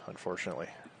years, unfortunately.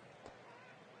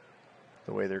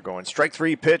 The way they're going. Strike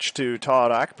 3 pitch to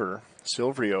Todd Akbar.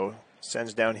 Silverio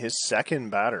sends down his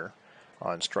second batter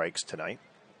on strikes tonight.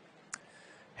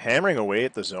 Hammering away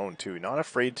at the zone, too. Not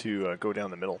afraid to go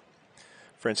down the middle.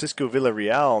 Francisco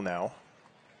Villarreal now.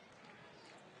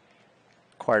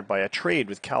 Acquired by a trade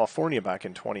with California back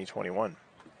in 2021.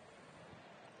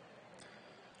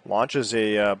 Launches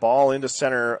a ball into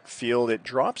center field. It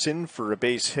drops in for a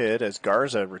base hit as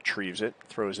Garza retrieves it,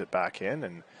 throws it back in,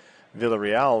 and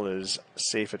Villarreal is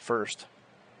safe at first.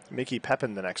 Mickey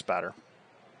Pepin, the next batter.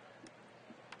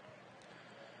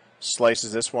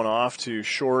 Slices this one off to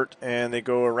short, and they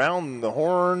go around the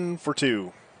horn for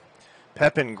 2.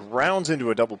 Pepin grounds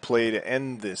into a double play to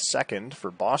end the second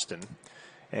for Boston,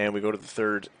 and we go to the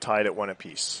third, tied at 1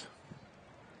 apiece.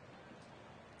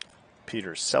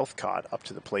 Peter Southcott up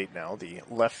to the plate now, the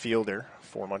left fielder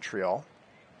for Montreal.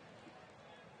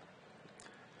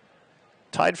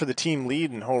 Tied for the team lead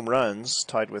in home runs,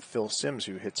 tied with Phil Simms,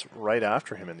 who hits right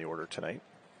after him in the order tonight.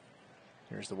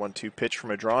 Here's the 1-2 pitch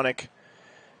from Adronic.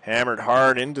 Hammered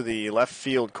hard into the left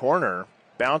field corner.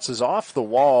 Bounces off the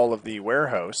wall of the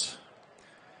warehouse.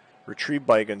 Retrieved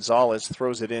by Gonzalez,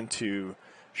 throws it into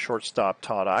shortstop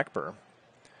Todd Akbar.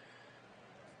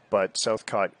 But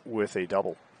Southcott with a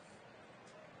double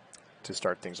to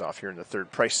start things off here in the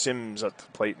third. Price Simms at the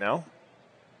plate now.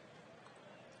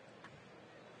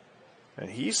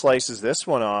 And he slices this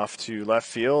one off to left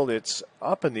field. It's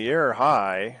up in the air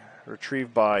high.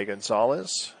 Retrieved by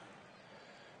Gonzalez.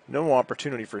 No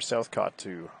opportunity for Southcott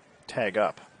to tag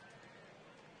up.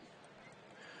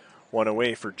 One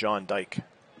away for John Dyke.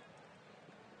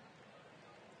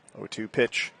 0-2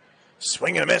 pitch.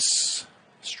 Swing and a miss.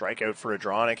 Strikeout for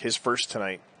Adronic, his first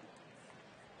tonight.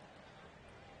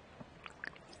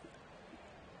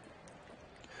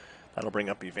 That'll bring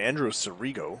up Evandro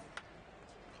Sirigo,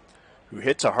 who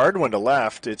hits a hard one to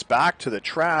left. It's back to the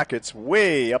track. It's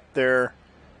way up there,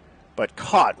 but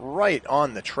caught right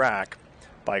on the track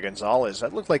by Gonzalez.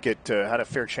 That looked like it had a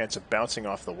fair chance of bouncing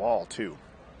off the wall, too.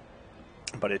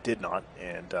 But it did not,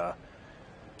 and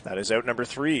that is out number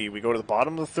 3. We go to the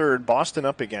bottom of the third. Boston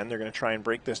up again. They're going to try and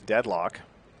break this deadlock.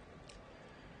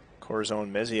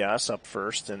 Corazon Mezias up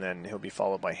first, and then he'll be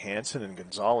followed by Hansen and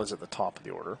Gonzalez at the top of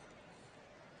the order.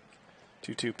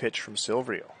 2-2 pitch from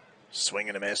Silverio. Swing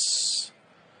and a miss.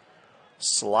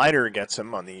 Slider gets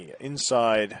him on the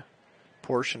inside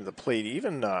portion of the plate,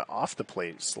 even off the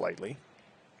plate slightly.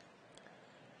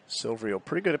 Silverio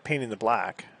pretty good at painting the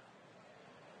black.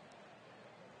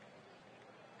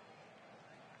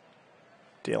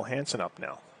 Dale Hansen up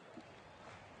now.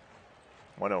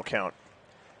 1-0 count.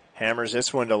 Hammers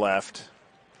this one to left.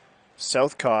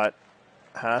 Southcott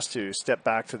has to step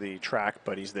back to the track,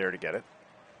 but he's there to get it.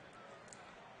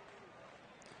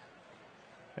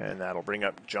 And that'll bring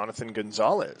up Jonathan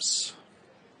Gonzalez.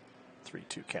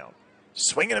 3-2 count.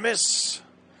 Swing and a miss.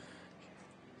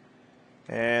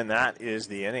 And that is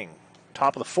the inning.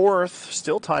 Top of the fourth,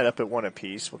 still tied up at 1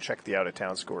 apiece. We'll check the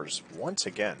out-of-town scores once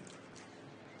again.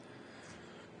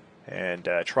 And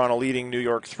Toronto leading New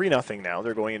York 3-0 now.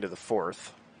 They're going into the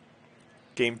fourth.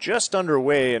 Game just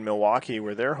underway in Milwaukee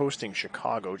where they're hosting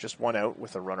Chicago. Just one out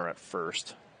with a runner at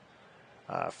first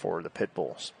for the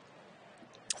Pitbulls.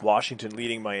 Washington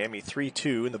leading Miami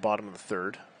 3-2 in the bottom of the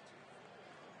third.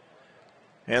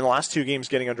 And the last two games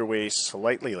getting underway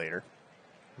slightly later.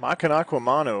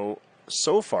 Makanakwamano,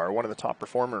 so far, one of the top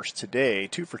performers today,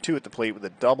 2 for 2 at the plate with a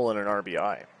double and an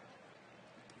RBI.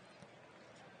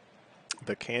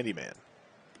 The Candyman.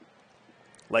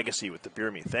 Legacy with the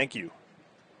beer me. Thank you.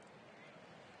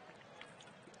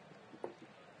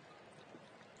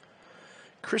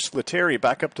 Chris Lettieri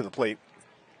back up to the plate.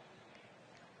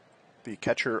 The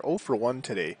catcher 0 for 1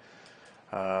 today.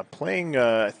 Playing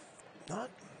not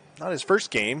his first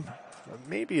game,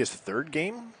 maybe his third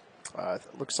game.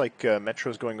 Looks like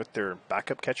Metro's going with their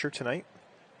backup catcher tonight.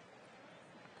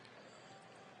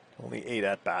 Only 8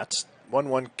 at-bats.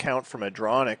 1-1 count from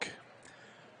Adronic.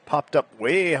 Popped up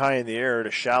way high in the air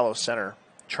to shallow center.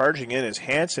 Charging in as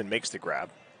Hansen makes the grab.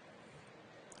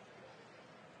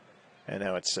 And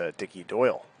now it's Dickie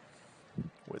Doyle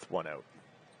with 1 out.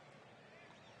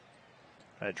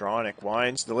 Adronic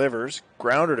winds, delivers,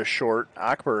 grounder to short.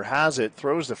 Akbar has it,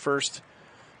 throws the first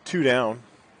 2 down.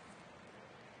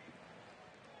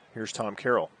 Here's Tom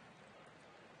Carroll.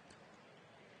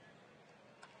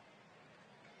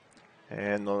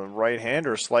 And the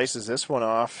right-hander slices this one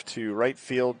off to right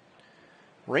field.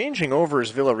 Ranging over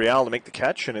is Villarreal to make the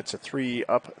catch, and it's a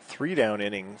 3-up, 3-down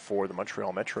inning for the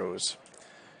Montreal Metros.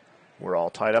 We're all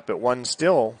tied up at 1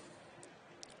 still,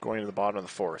 going to the bottom of the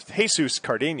fourth. Jesus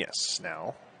Cardenas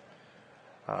now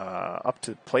up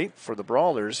to the plate for the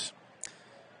Brawlers.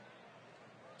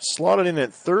 Slotted in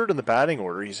at third in the batting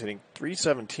order. He's hitting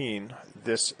 .317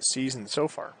 this season so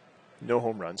far. No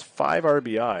home runs, 5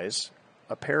 RBIs,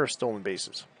 a pair of stolen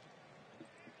bases.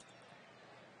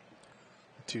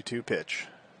 2-2 pitch.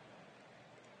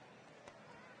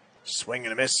 Swing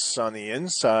and a miss on the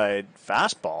inside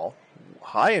fastball.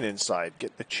 High and inside.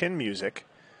 Get the chin music.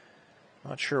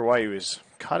 Not sure why he was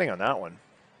cutting on that one.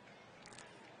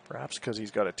 Perhaps because he's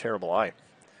got a terrible eye.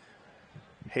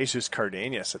 Jesus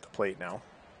Cardenas at the plate now.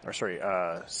 Or sorry,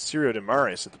 Ciro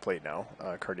Demares at the plate now.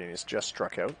 Cardenas just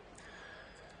struck out.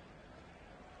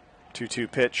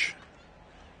 2-2 pitch.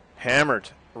 Hammered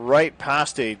right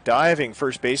past a diving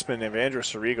first baseman, Evandro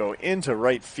Sorigo, into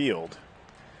right field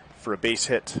for a base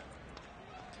hit.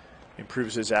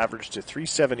 Improves his average to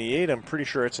 .378. I'm pretty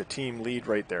sure it's a team lead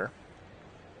right there.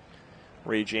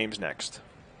 Ray James next.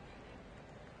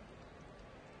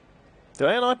 Did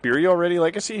I not beer you already,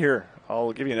 Legacy? Here,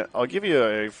 I'll give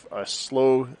you a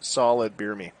slow, solid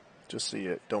beer me, just so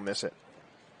you don't miss it.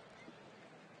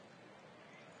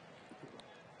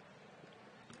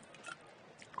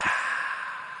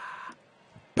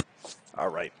 All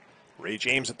right, Ray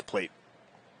James at the plate.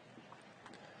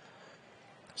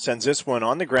 Sends this one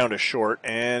on the ground to short,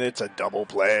 and it's a double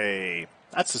play.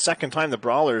 That's the second time the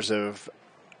Brawlers have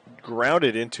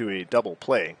grounded into a double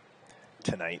play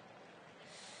tonight.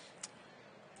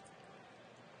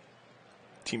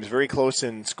 Team's very close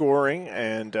in scoring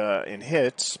and in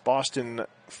hits. Boston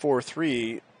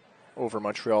 4-3 over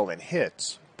Montreal in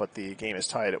hits, but the game is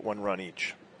tied at 1 run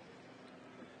each.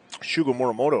 Shugo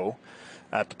Morimoto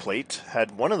at the plate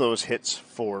had one of those hits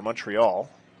for Montreal,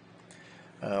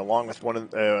 along with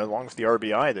the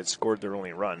RBI that scored their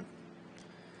only run.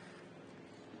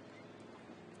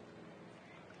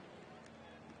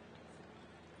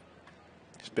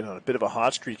 He's been on a bit of a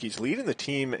hot streak. He's leading the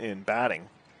team in batting.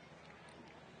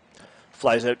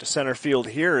 Flies out to center field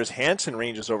here as Hansen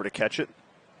ranges over to catch it,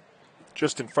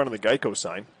 just in front of the Geico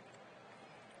sign.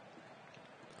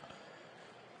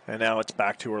 And now it's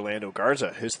back to Orlando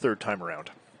Garza, his third time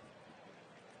around.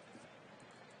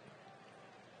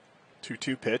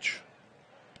 2-2 pitch.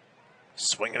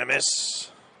 Swing and a miss.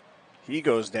 He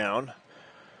goes down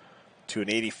to an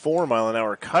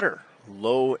 84-mile-an-hour cutter,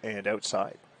 low and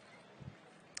outside.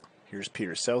 Here's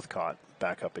Peter Southcott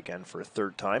back up again for a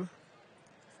third time.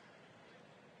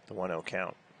 The 1-0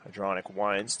 count. Adronic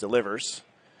winds, delivers.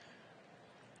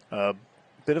 A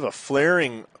bit of a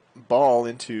flaring ball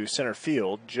into center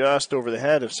field, just over the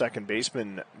head of second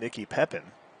baseman Nicky Pepin.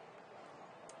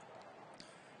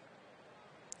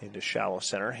 Into shallow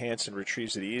center. Hansen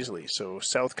retrieves it easily. So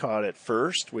Southcott at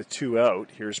first with 2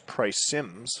 out. Here's Price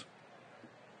Sims.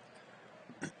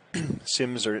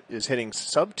 Sims is hitting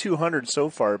sub 200 so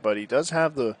far, but he does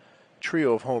have the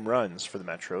trio of home runs for the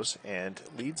Metros and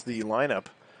leads the lineup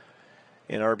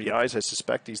in RBIs. I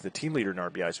suspect he's the team leader in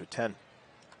RBIs with 10.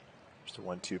 Just a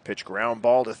 1-2 pitch, ground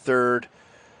ball to third.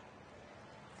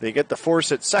 They get the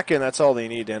force at second. That's all they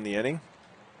need to end the inning.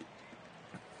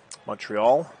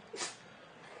 Montreal,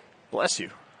 bless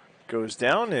you, goes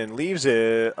down and leaves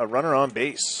a runner on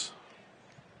base.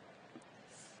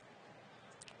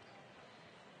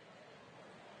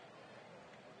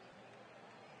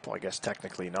 Well, I guess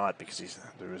technically not because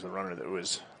there was a runner that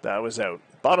was out.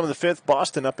 Bottom of the fifth,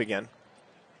 Boston up again.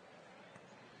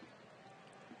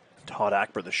 Todd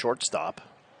Ackber, the shortstop,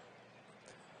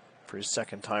 for his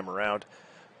second time around.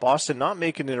 Boston not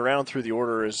making it around through the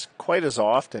order quite as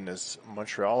often as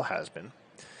Montreal has been.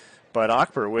 But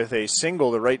Ackber, with a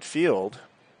single to right field,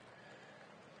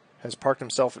 has parked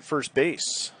himself at first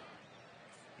base.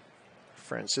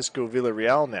 Francisco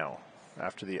Villarreal now,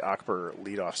 after the Ackber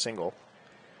leadoff single.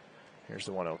 Here's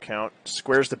the 1-0 count.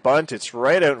 Squares the bunt. It's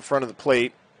right out in front of the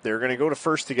plate. They're going to go to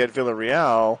first to get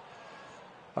Villarreal.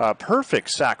 Perfect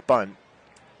sac bunt.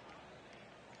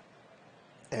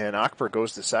 And Ackber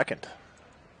goes to second.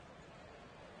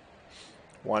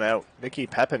 1 out. Mickey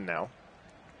Pepin now.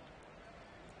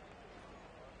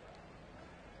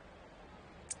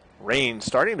 Rain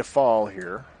starting to fall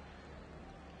here.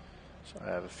 So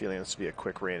I have a feeling this will be a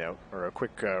quick rain out, or a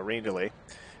quick rain delay.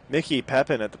 Mickey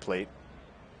Pepin at the plate.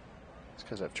 It's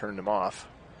because I've turned him off.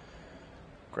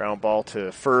 Ground ball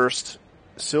to first.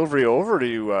 Silvery over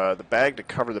to the bag to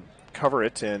cover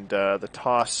it, and the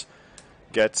toss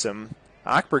gets him.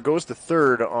 Ackber goes to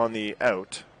third on the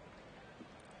out.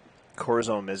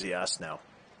 Corazon Mezias now.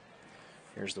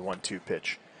 Here's the 1-2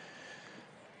 pitch.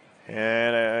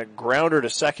 And a grounder to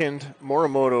second.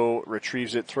 Morimoto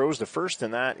retrieves it, throws to first,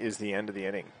 and that is the end of the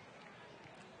inning.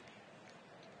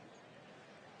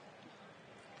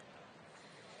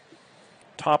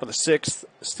 Top of the sixth,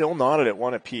 still knotted at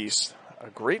 1 apiece. A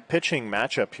great pitching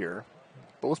matchup here.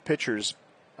 Both pitchers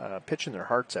pitching their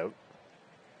hearts out.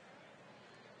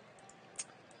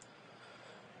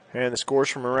 And the scores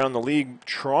from around the league.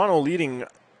 Toronto leading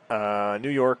New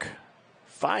York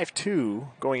 5-2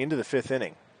 going into the fifth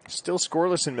inning. Still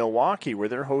scoreless in Milwaukee, where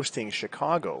they're hosting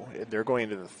Chicago. They're going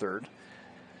into the third.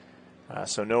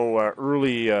 So no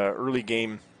early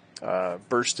game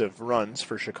burst of runs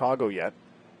for Chicago yet.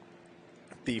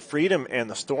 The Freedom and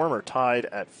the Storm are tied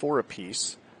at 4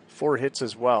 apiece. 4 hits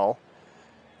as well.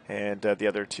 And the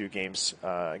other 2 games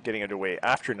getting underway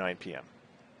after 9 p.m.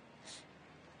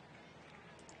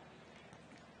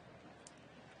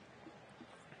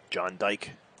 John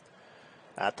Dyke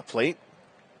at the plate.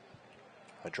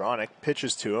 Hadronic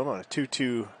pitches to him on a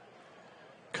 2-2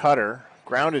 cutter.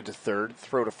 Grounded to third,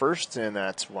 throw to first, and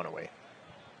that's 1 away.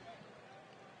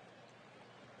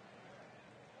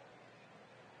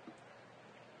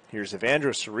 Here's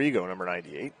Evandro Sorigo, number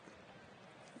 98.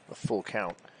 A full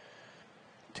count.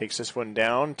 Takes this one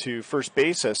down to first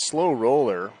base. A slow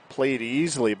roller played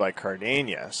easily by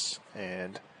Cardenas,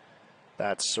 and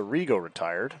that's Sorigo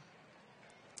retired.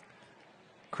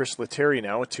 Chris Lettieri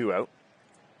now with 2 out.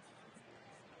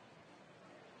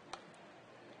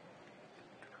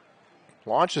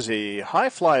 Launches a high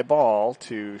fly ball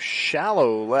to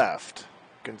shallow left.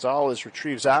 Gonzalez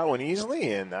retrieves that one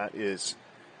easily, and that is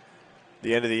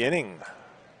the end of the inning.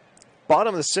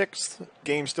 Bottom of the sixth,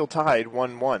 game still tied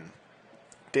 1-1.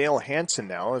 Dale Hansen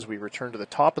now as we return to the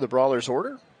top of the Brawlers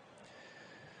order.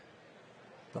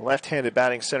 The left-handed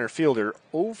batting center fielder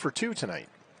 0 for 2 tonight.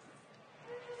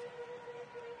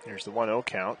 Here's the 1-0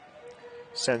 count.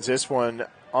 Sends this one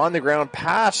on the ground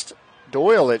past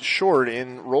Doyle at short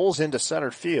and rolls into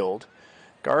center field.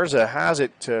 Garza has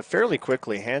it fairly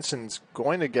quickly. Hansen's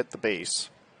going to get the base,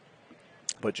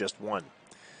 but just one.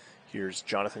 Here's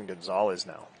Jonathan Gonzalez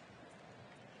now.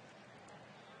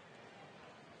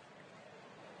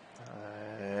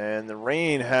 And the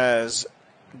rain has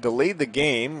delayed the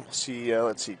game. Let's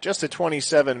see, just a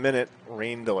 27-minute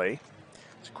rain delay.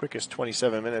 It's the quickest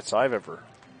 27 minutes I've ever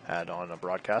had on a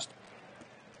broadcast.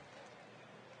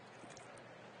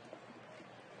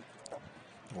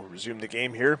 We'll resume the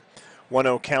game here.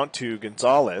 1-0 count to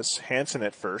Gonzalez. Hansen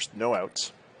at first, no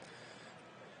outs.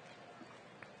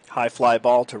 High fly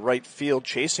ball to right field.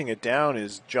 Chasing it down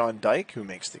is John Dyke, who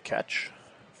makes the catch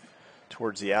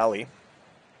towards the alley.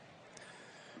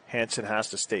 Hansen has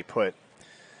to stay put.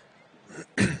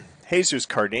 Jesus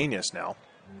Cardenas now.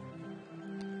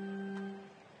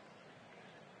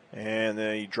 And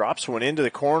then he drops one into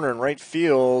the corner in right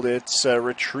field. It's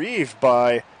retrieved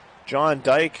by John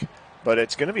Dyke, but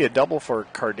it's going to be a double for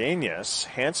Cardenas.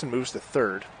 Hansen moves to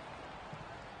third.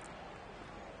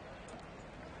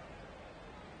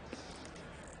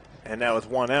 And now with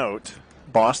 1 out,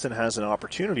 Boston has an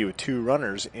opportunity with 2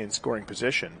 runners in scoring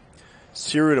position.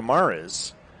 Ciro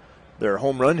Damares, their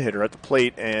home run hitter at the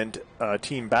plate and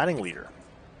team batting leader.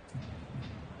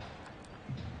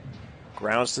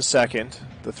 Grounds to second.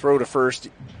 The throw to first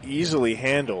easily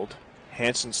handled.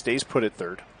 Hansen stays put at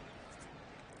third.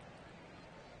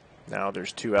 Now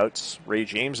there's 2 outs. Ray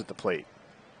James at the plate.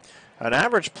 An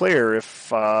average player,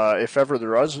 if ever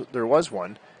there was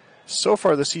one, So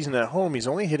far this season at home, he's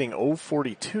only hitting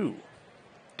 .042.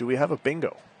 Do we have a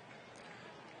bingo?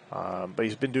 But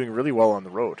he's been doing really well on the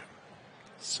road.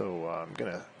 So I'm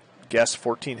going to guess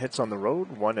 14 hits on the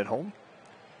road, 1 at home.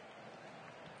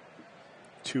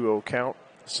 2-0 count.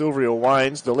 Silverio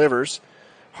winds, delivers.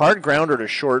 Hard grounder to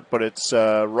short, but it's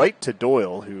right to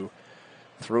Doyle, who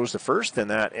throws the first, and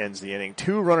that ends the inning.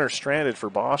 2 runners stranded for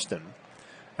Boston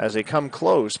as they come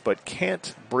close, but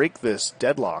can't break this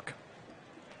deadlock.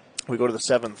 We go to the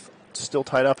 7th, still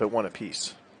tied up at 1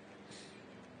 apiece.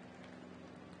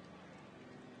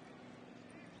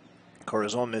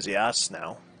 Corazon Mezias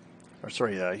now. Or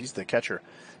sorry, he's the catcher.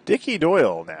 Dickie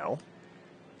Doyle now.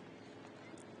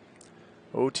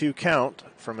 0-2 count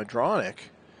from Adronic.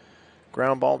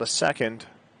 Ground ball to second.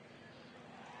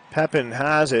 Pepin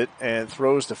has it and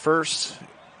throws to first.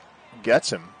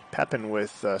 Gets him. Pepin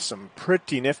with some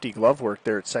pretty nifty glove work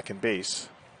there at second base.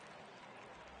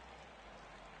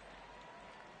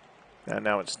 And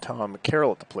now it's Tom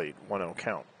Carroll at the plate. 1-0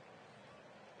 count.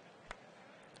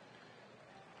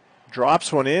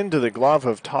 Drops one into the glove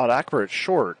of Todd Ackber at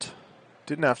short.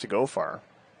 Didn't have to go far.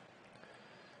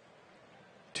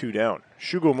 2 down.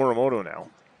 Shugo Muramoto now,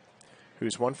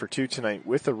 who's 1 for 2 tonight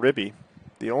with a ribby.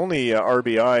 The only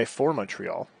RBI for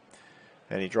Montreal.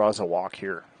 And he draws a walk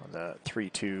here on the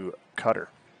 3-2 cutter.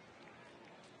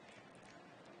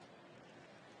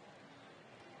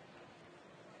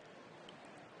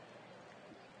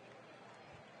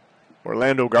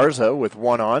 Orlando Garza with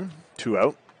 1 on, 2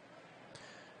 out.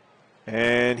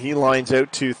 And he lines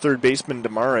out to third baseman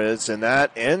Demarez, and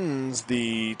that ends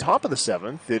the top of the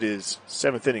 7th. It is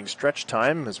 7th inning stretch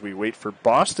time as we wait for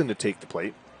Boston to take the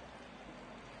plate.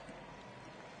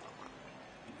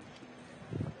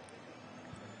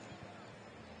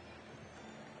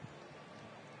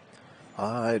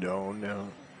 I don't know.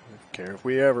 Care if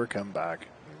we ever come back.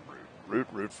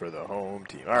 Root for the home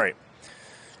team. All right.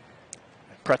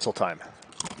 Pretzel time.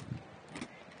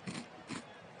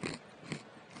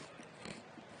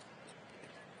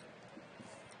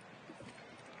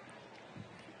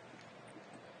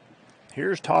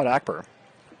 Here's Todd Ackber,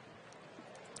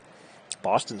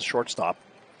 Boston's shortstop.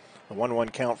 A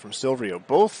 1-1 count from Silverio.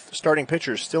 Both starting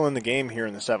pitchers still in the game here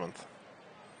in the 7th.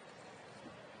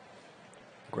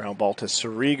 Ground ball to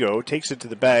Sirigo. Takes it to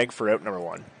the bag for out number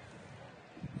 1.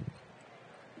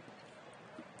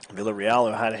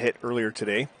 Villarreal had a hit earlier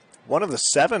today. 1 of the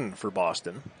 7 for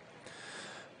Boston.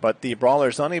 But the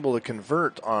Brawlers unable to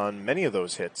convert on many of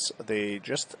those hits. They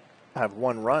just have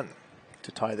 1 run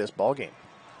to tie this ball game.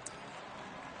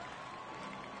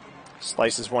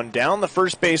 Slices one down the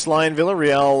first base line.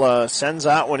 Villarreal sends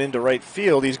that one into right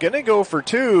field. He's going to go for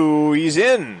 2. He's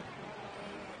in.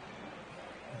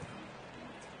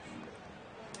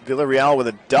 Villarreal with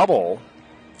a double,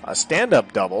 a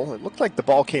stand-up double. It looked like the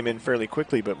ball came in fairly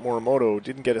quickly, but Morimoto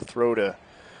didn't get a throw to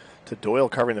Doyle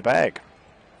covering the bag.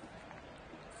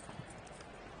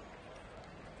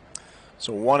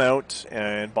 So 1 out,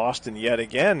 and Boston yet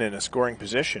again in a scoring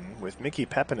position with Mickey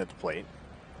Pepin at the plate.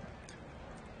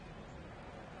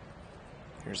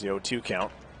 Here's the 0-2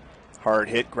 count. Hard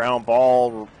hit, ground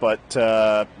ball, but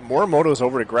Morimoto's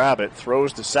over to grab it.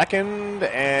 Throws to second,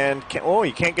 and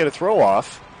he can't get a throw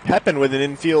off. Pepin with an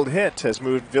infield hit has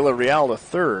moved Villarreal to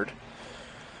third.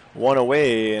 1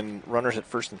 away, and runners at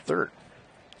first and third.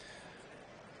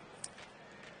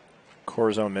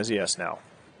 Corazon Mezias now.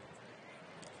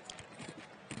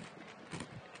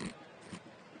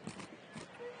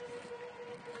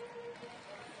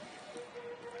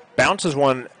 Bounces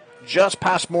one just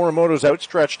past Morimoto's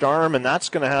outstretched arm, and that's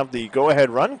going to have the go-ahead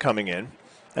run coming in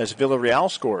as Villarreal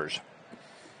scores.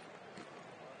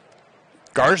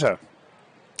 Garza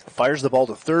fires the ball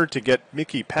to third to get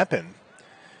Mickey Pepin.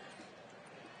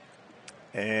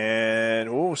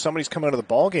 And, somebody's come out of the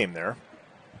ball game there.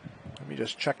 Let me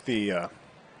just check the,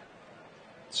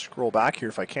 scroll back here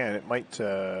if I can. It might,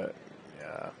 yeah,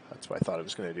 that's what I thought it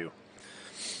was going to do.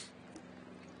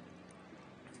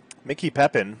 Mickey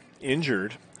Pepin,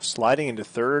 injured, sliding into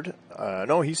third.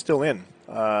 No, he's still in.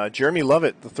 Jeremy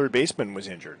Lovett, the third baseman, was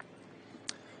injured.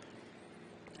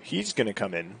 He's going to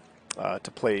come in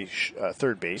to play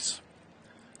third base.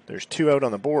 There's 2 out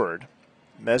on the board.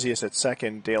 Mezias at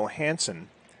second, Dale Hansen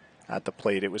at the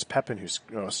plate. It was Pepin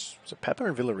was it Pepin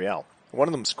or Villarreal? One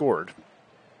of them scored.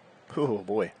 Oh,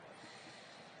 boy.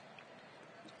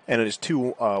 And it is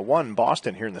 2-1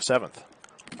 Boston here in the 7th.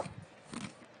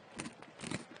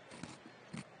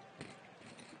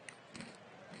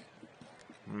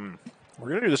 We're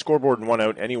going to do the scoreboard in 1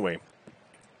 out anyway.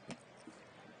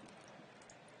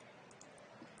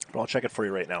 But I'll check it for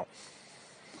you right now.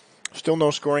 Still no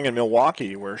scoring in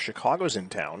Milwaukee, where Chicago's in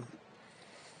town.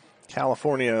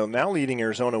 California now leading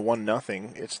Arizona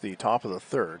 1-0. It's the top of the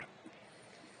third.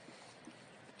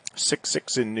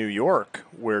 6-6 in New York,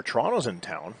 where Toronto's in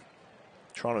town.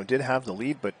 Toronto did have the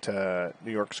lead, but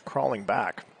New York's crawling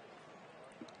back.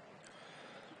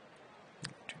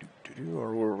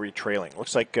 Or were we trailing?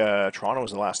 Looks like Toronto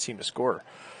was the last team to score.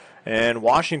 And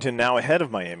Washington now ahead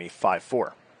of Miami,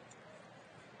 5-4.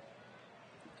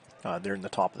 They're in the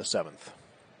top of the seventh.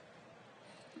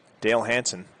 Dale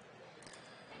Hansen.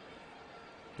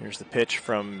 Here's the pitch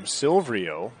from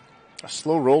Silverio. A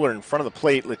slow roller in front of the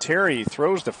plate. Lettieri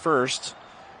throws to first,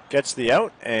 gets the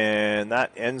out, and that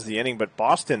ends the inning. But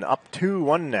Boston up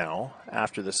 2-1 now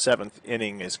after the seventh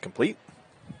inning is complete.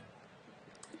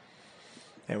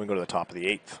 And we go to the top of the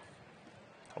eighth.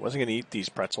 I wasn't going to eat these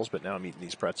pretzels, but now I'm eating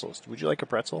these pretzels. Would you like a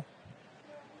pretzel?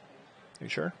 You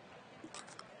sure?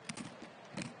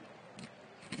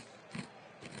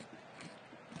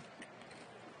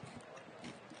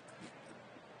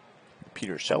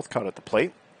 Peter Southcott at the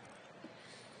plate.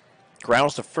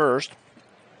 Grounds to first.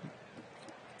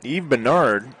 Yves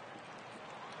Bernard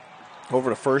over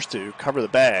to first to cover the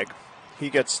bag. He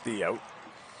gets the out.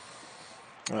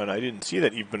 And I didn't see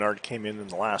that Yves Bernard came in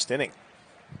the last inning.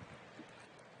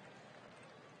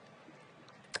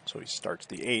 So he starts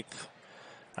the eighth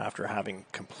after having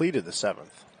completed the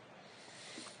seventh.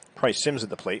 Price Sims at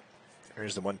the plate.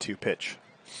 Here's the 1-2 pitch.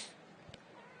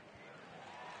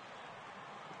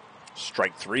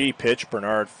 Strike three pitch.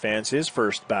 Bernard fans his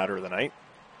first batter of the night.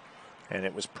 And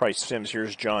it was Price Sims.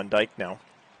 Here's John Dyke now.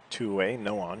 2 away,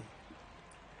 no on.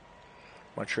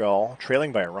 Montreal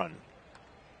trailing by a run.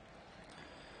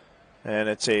 And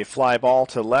it's a fly ball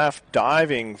to left.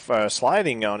 Diving,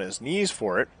 sliding on his knees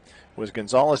for it was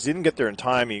Gonzalez. Didn't get there in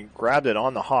time. He grabbed it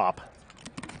on the hop.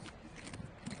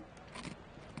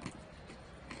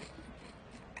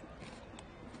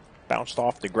 Bounced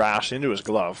off the grass into his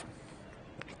glove.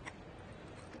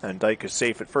 And Dyke is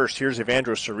safe at first. Here's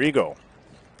Evandro Sorigo.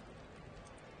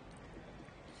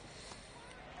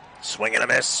 Swing and a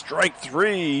miss. Strike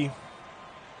three.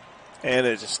 And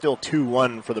it is still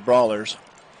 2-1 for the Brawlers.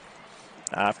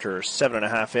 After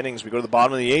 7.5 innings, we go to the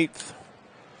bottom of the eighth.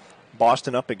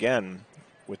 Boston up again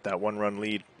with that one-run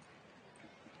lead.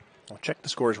 I'll check the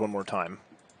scores one more time.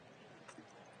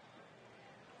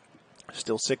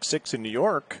 Still 6-6 in New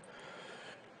York,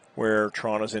 where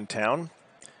Toronto's in town.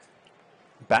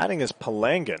 Batting is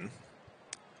Palangan.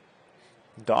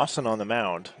 Dawson on the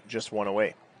mound, just one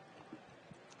away.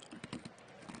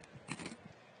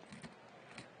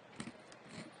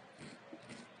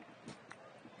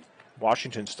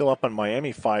 Washington still up on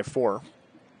Miami 5-4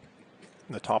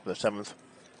 in the top of the seventh.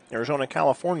 Arizona,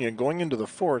 California going into the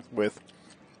fourth with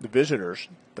the visitors,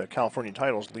 the California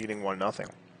Titles, leading 1-0.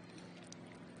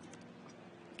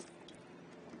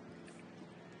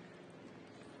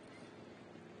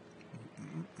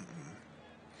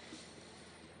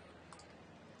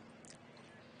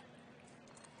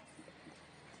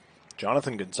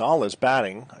 Jonathan Gonzalez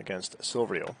batting against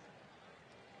Silverio.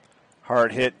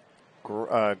 Hard hit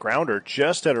grounder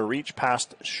just out of reach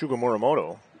past Shugo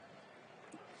Morimoto.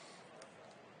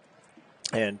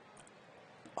 And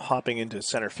hopping into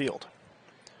center field.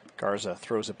 Garza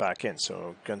throws it back in.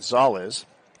 So Gonzalez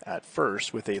at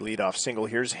first with a leadoff single.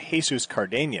 Here's Jesus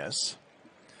Cardenas,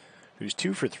 who's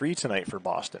 2 for 3 tonight for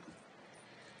Boston.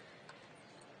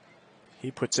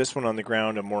 He puts this one on the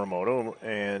ground to Morimoto,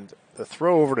 and the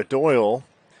throw over to Doyle,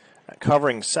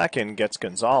 covering second, gets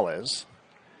Gonzalez.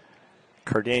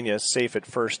 Cardenas safe at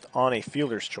first on a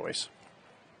fielder's choice.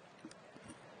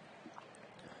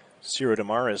 Ciro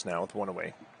Demarez now with one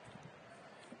away.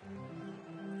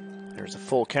 There's a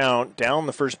full count down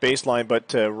the first baseline,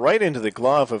 but right into the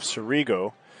glove of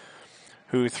Sorigo,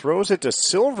 who throws it to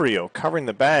Silverio, covering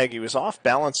the bag. He was off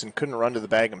balance and couldn't run to the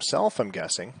bag himself, I'm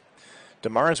guessing.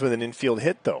 Demarez with an infield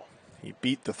hit, though. He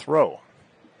beat the throw.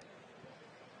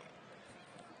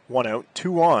 1 out,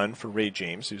 2 on for Ray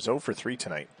James, who's 0 for 3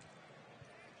 tonight.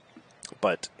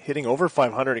 But hitting over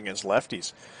 500 against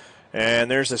lefties.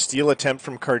 And there's a steal attempt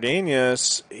from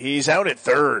Cardenas. He's out at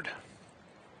third.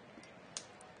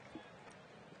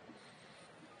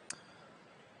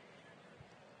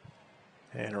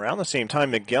 And around the same time,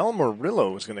 Miguel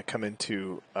Murillo is going to come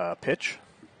into pitch.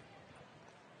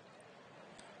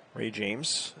 Ray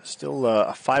James, still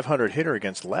a 500 hitter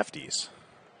against lefties.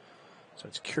 So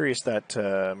it's curious that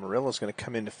Murillo is going to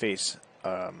come in to face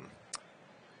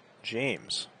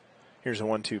James. Here's a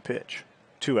 1-2 pitch.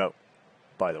 2 out,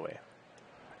 by the way.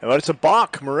 But it's a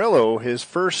balk. Murillo, his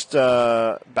first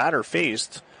batter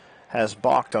faced, has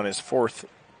balked on his 4th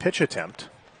pitch attempt.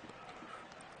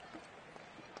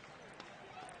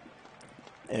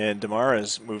 And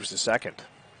Demarez moves to second.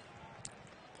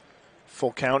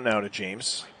 Full count now to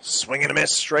James. Swing and a miss,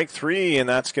 strike 3, and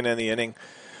that's going to end the inning.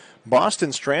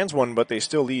 Boston strands one, but they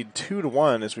still lead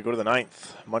 2-1 as we go to the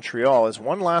 9th. Montreal has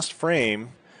one last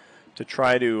frame to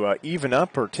try to even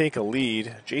up or take a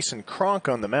lead. Jason Kronk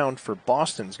on the mound for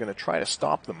Boston is going to try to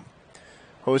stop them.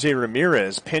 Jose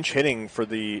Ramirez pinch hitting for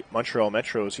the Montreal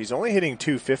Metros. He's only hitting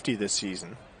 .250 this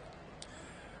season.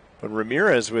 But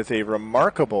Ramirez with a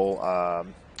remarkable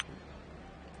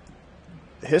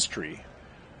history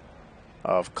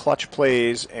of clutch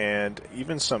plays and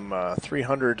even some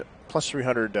 300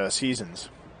 seasons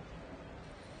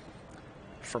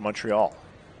for Montreal.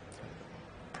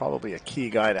 Probably a key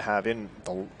guy to have in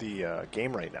the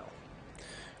game right now.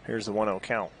 Here's the 1-0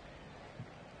 count.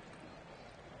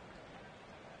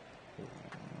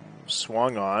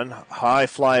 Swung on, high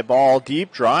fly ball,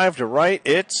 deep drive to right,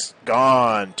 it's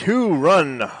gone.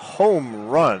 Solo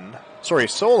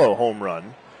home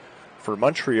run for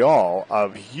Montreal. A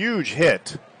huge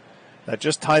hit that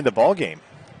just tied the ball game.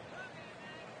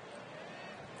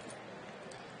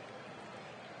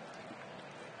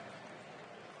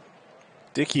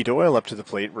 Dickie Doyle up to the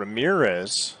plate.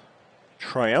 Ramirez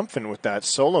triumphant with that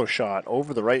solo shot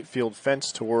over the right field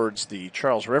fence towards the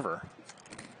Charles River.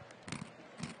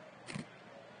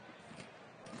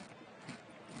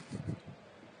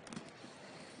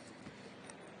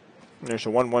 There's a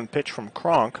 1-1 pitch from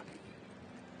Kronk,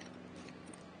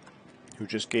 who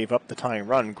just gave up the tying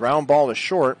run. Ground ball to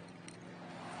short.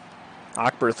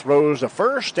 Akber throws to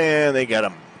first, and they get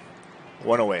him.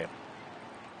 One away.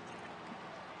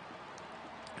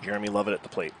 Jeremy Lovett at the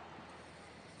plate.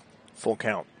 Full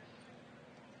count.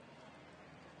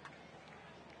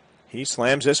 He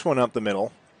slams this one up the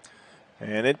middle,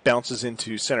 and it bounces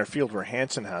into center field where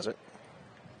Hansen has it.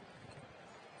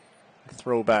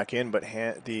 Throw back in, but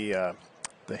the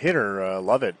hitter,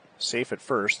 Lovett, safe at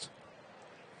first.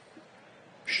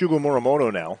 Shugo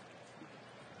Morimoto now.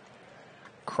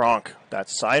 Kronk, that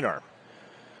sidearm.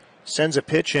 Sends a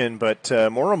pitch in, but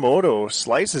Morimoto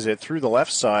slices it through the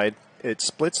left side. It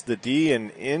splits the D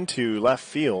and into left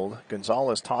field.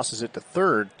 Gonzalez tosses it to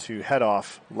third to head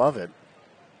off Lovett.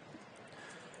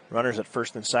 Runners at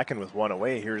first and second with one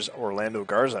away. Here's Orlando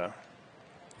Garza,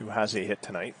 who has a hit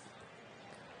tonight.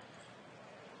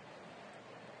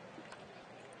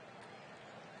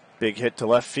 Big hit to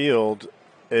left field.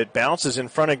 It bounces in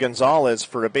front of Gonzalez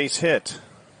for a base hit.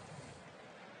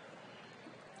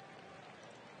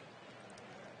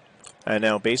 And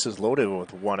now bases loaded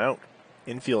with one out.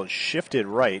 Infield shifted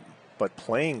right, but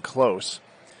playing close.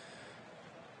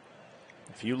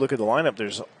 If you look at the lineup,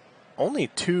 there's only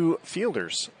two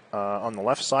fielders on the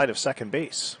left side of second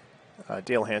base.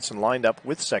 Dale Hansen lined up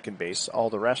with second base. All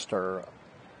the rest are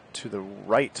to the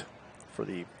right for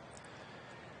the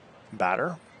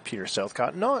batter. Peter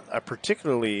Southcott, not a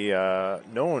particularly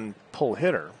known pull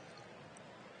hitter.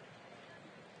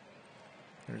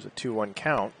 There's a 2-1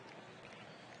 count.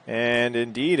 And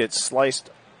indeed, it's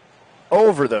sliced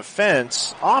over the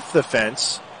fence, off the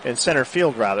fence, in center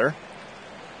field rather.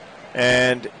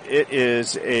 And it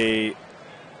is an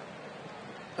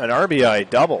RBI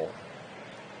double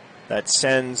that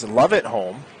sends Lovett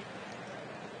home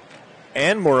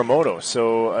and Morimoto.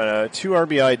 So a 2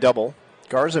 RBI double.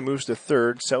 Garza moves to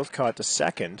third, Southcott to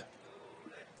second,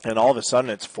 and all of a sudden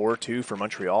it's 4-2 for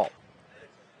Montreal.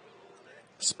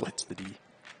 Splits the D.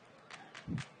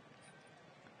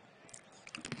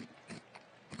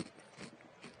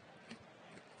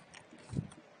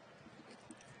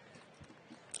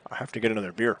 I have to get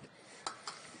another beer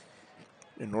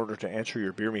in order to answer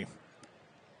your beer me,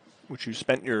 which you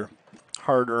spent your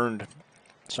hard-earned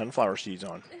sunflower seeds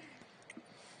on.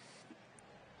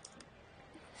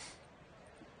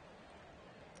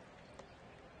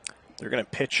 They're going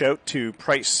to pitch out to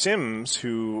Price Sims,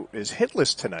 who is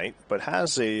hitless tonight, but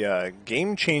has a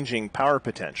game-changing power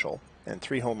potential and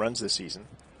 3 home runs this season.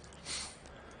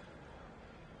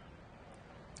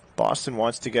 Boston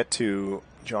wants to get to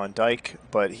John Dyke,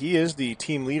 but he is the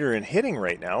team leader in hitting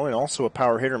right now and also a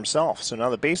power hitter himself. So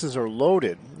now the bases are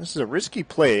loaded. This is a risky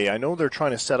play. I know they're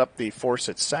trying to set up the force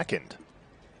at second,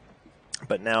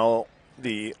 but now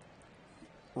the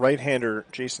right-hander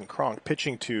Jason Kronk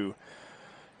pitching to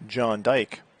John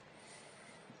Dyke,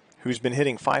 who's been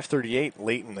hitting .538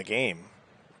 late in the game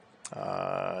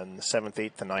in the 7th,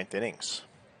 8th, and 9th innings.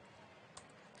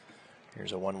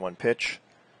 Here's a 1-1 pitch.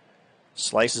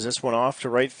 Slices this one off to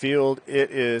right field. It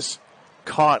is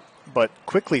caught but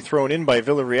quickly thrown in by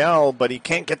Villarreal, but he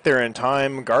can't get there in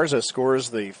time. Garza scores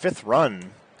the 5th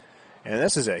run, and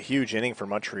this is a huge inning for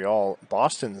Montreal.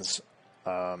 Boston's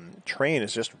train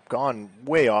has just gone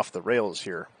way off the rails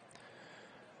here.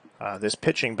 This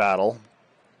pitching battle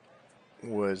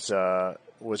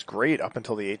was great up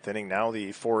until the 8th inning. Now the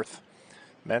 4th,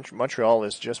 Montreal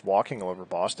is just walking over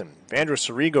Boston. Vandro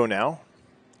Sorigo now,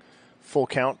 full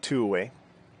count, 2 away.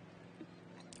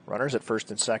 Runners at first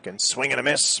and second, swing and a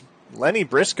miss. Lenny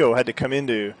Briscoe had to come in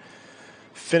to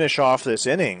finish off this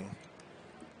inning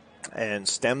and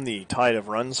stem the tide of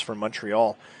runs from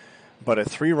Montreal. But a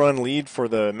 3-run lead for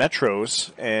the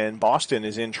Metros, and Boston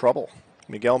is in trouble.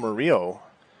 Miguel Murillo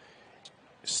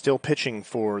still pitching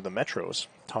for the Metros.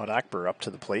 Todd Ackber up to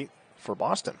the plate for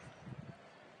Boston.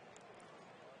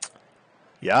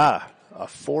 Yeah, a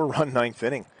 4-run 9th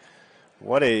inning.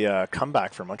 What a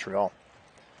comeback for Montreal.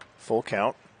 Full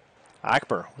count.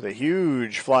 Ackber with a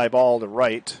huge fly ball to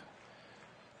right.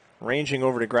 Ranging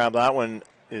over to grab that one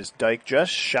is Dyke,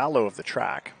 just shallow of the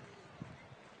track.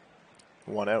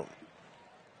 1 out.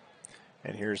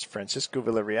 And here's Francisco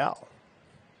Villarreal.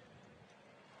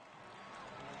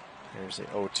 Here's the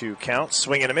 0-2 count.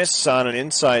 Swing and a miss on an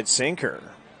inside sinker.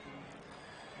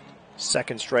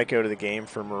 Second strikeout of the game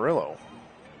for Murillo,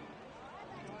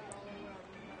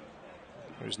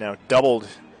 who's now doubled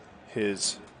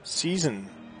his season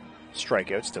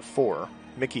strikeouts to 4.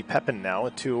 Mickey Pepin now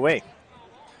at 2 away.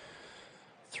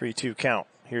 3-2 count.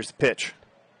 Here's the pitch.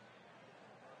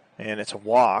 And it's a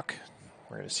walk.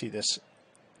 We're going to see this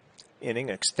inning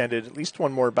extended at least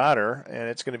one more batter, and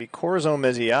it's going to be Corazon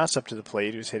Mezias up to the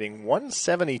plate, who's hitting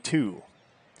 172.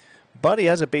 But he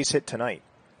has a base hit tonight.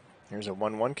 Here's a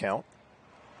 1-1 count.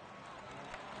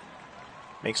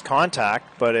 Makes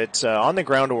contact, but it's on the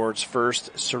ground towards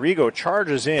first. Sorigo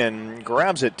charges in,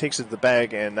 grabs it, takes it to the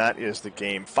bag, and that is the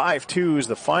game. 5-2 is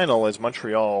the final as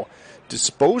Montreal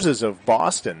disposes of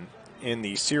Boston in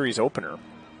the series opener.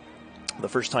 The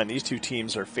first time these two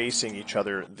teams are facing each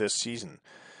other this season.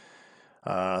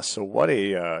 So what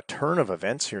a turn of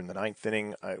events here in the 9th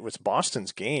inning. It was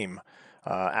Boston's game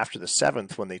after the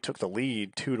 7th when they took the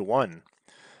lead 2-1.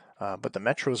 But the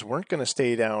Metros weren't going to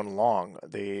stay down long.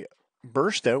 They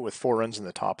burst out with 4 runs in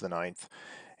the top of the 9th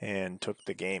and took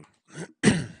the game.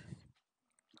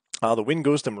 The win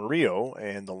goes to Murillo,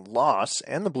 and the loss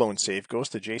and the blown save goes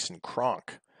to Jason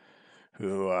Kronk,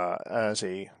 who, as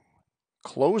a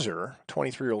closer,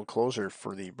 23-year-old closer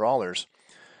for the Brawlers,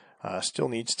 still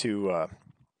needs to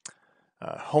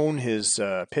hone his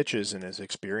pitches and his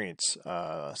experience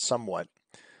somewhat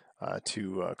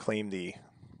to claim the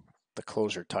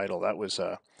closer title. That was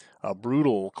a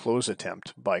brutal close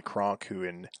attempt by Kronk, who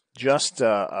in just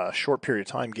a short period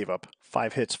of time gave up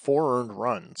 5 hits, 4 earned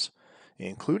runs,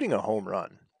 including a home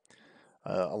run,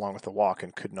 along with a walk,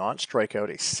 and could not strike out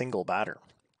a single batter.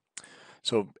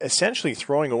 So essentially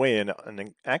throwing away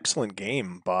an excellent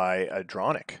game by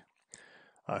Adronic,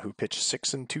 who pitched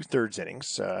 6 2/3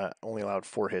 innings, only allowed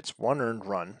 4 hits, 1 earned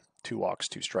run, 2 walks,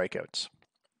 2 strikeouts.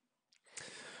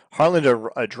 Harland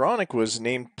Adronic was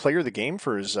named player of the game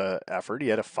for his effort. He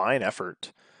had a fine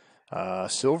effort.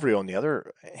 Silverio, on the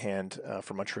other hand,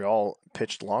 for Montreal,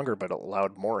 pitched longer but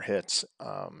allowed more hits.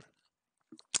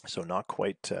 So not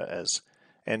quite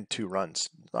and 2 runs.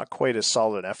 Not quite as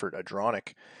solid an effort.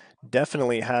 Adronic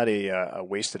definitely had a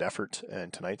wasted effort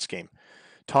in tonight's game.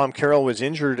 Tom Carroll was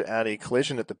injured at a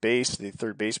collision at the base. The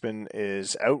third baseman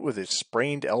is out with a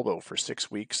sprained elbow for 6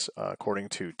 weeks, according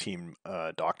to team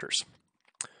doctors.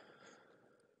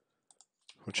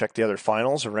 We'll check the other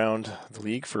finals around the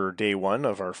league for day 1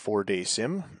 of our 4-day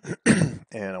sim.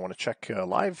 And I want to check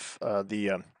live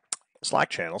the Slack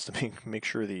channels to make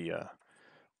sure the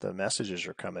messages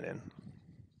are coming in.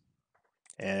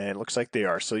 And it looks like they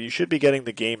are. So you should be getting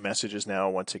the game messages now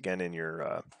once again in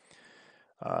your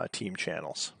team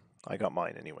channels. I got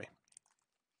mine anyway.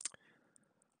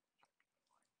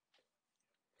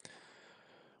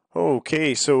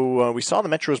 Okay, so we saw the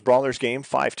Metros Brawlers game.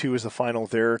 5-2 is the final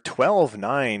there.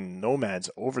 12-9 Nomads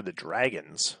over the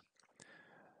Dragons.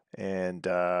 And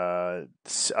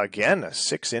again, a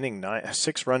 6-run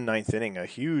 9th inning. A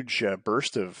huge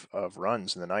burst of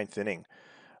runs in the 9th inning.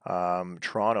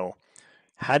 Toronto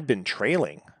had been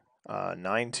trailing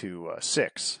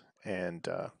 9-6, and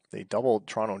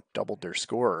Toronto doubled their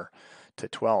score to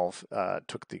 12,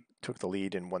 took the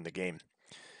lead and won the game.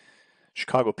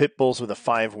 Chicago Pitbulls with a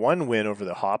 5-1 win over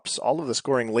the Hops. All of the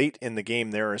scoring late in the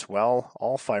game there as well.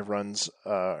 All 5 runs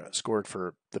scored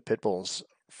for the Pitbulls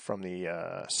from the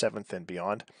 7th and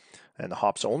beyond. And the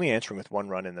Hops only answering with 1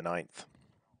 run in the 9th.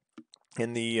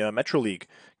 In the Metro League,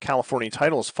 California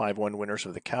Titles 5-1 winners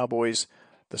of the Cowboys.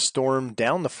 The Storm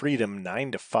down the Freedom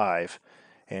 9-5.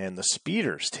 And the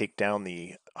Speeders take down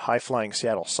the high-flying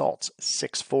Seattle Salts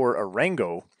 6-4.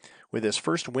 Arango with his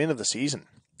first win of the season.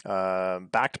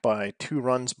 Backed by 2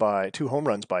 home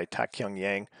runs by Tak Kyung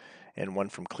Yang and one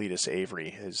from Cletus Avery,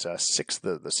 his sixth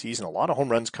of the season. A lot of home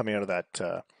runs coming out of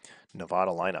that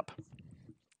Nevada lineup.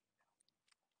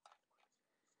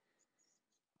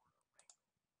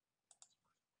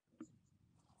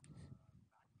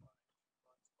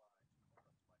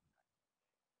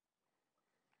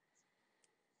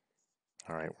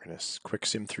 All right, we're going to quick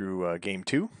sim through game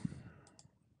 2.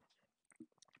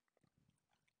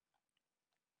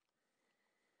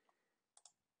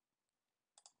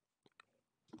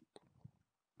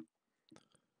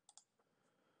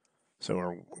 So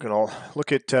we're going to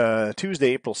look at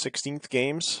Tuesday, April 16th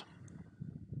games.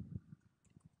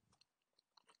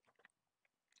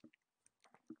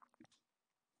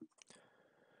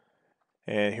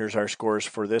 And here's our scores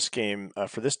for this game,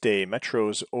 for this day.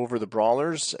 Metros over the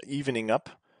Brawlers, evening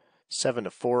up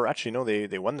 7-4. Actually, no,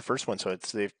 they won the first one, so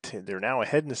they're now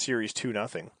ahead in the series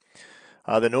 2-0.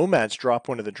 The Nomads drop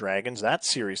one of the Dragons. That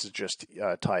series is just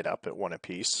tied up at 1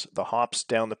 apiece. The Hops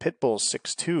down the Pitbulls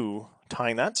 6-2,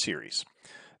 tying that series.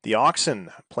 The Oxen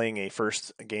playing a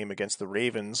first game against the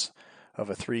Ravens of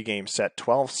a 3-game set,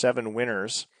 12-7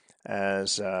 winners,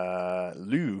 as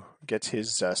Liu gets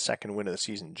his second win of the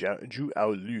season,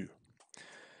 Zhuao Liu.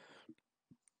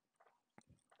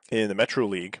 In the Metro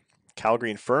League,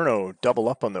 Calgary Inferno double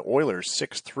up on the Oilers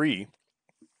 6-3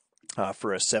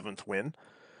 for a 7th win.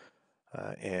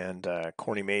 And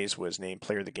Corny Mays was named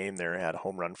player of the game there, had a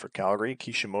home run for Calgary.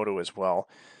 Kishimoto as well.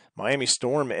 Miami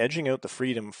Storm edging out the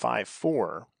Freedom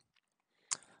 5-4.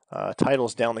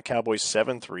 Titles down the Cowboys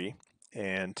 7-3.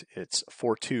 And it's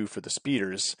 4-2 for the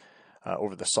Speeders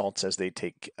over the Salts as they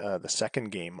take the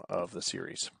second game of the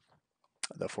series,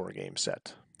 the 4-game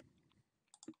set.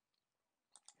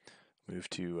 Move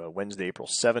to Wednesday, April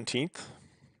 17th.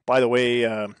 By the way,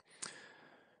 I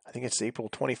think it's April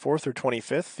 24th or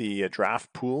 25th, the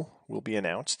draft pool will be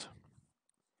announced.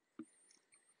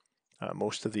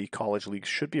 Most of the college leagues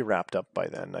should be wrapped up by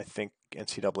then. I think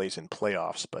NCAA's in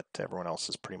playoffs, but everyone else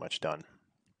is pretty much done.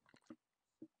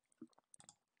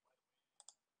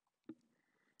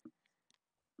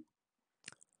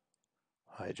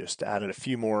 I just added a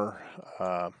few more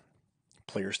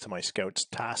players to my scouts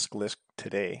task list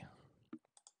today.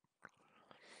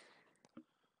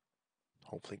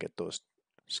 Hopefully get those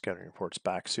scouting reports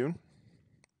back soon.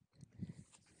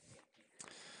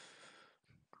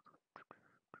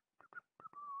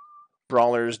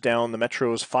 Brawlers down the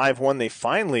Metros 5-1. They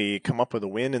finally come up with a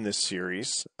win in this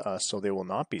series, so they will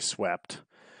not be swept.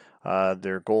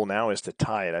 Their goal now is to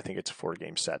tie it. I think it's a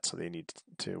 4-game set, so they need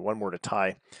one more to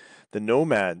tie. The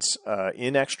Nomads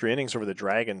in extra innings over the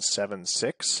Dragons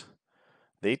 7-6.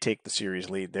 They take the series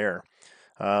lead there.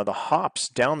 The Hops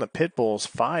down the Pitbulls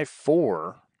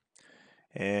 5-4.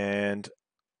 And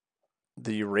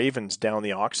the Ravens down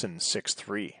the Oxen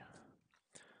 6-3.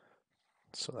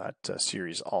 So that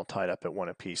series all tied up at 1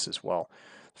 apiece as well.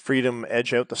 Freedom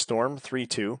edge out the Storm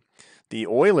 3-2. The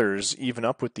Oilers even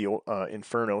up with the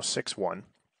Inferno 6-1.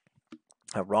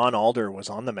 Ron Alder was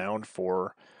on the mound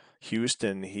for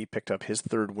Houston. He picked up his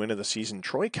 3rd win of the season.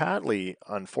 Troy Catley,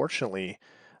 unfortunately,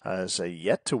 has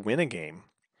yet to win a game.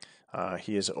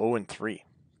 He is 0-3.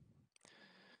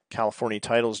 California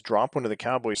Titles drop one to the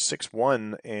Cowboys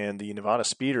 6-1, and the Nevada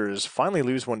Speeders finally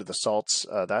lose one to the Salts.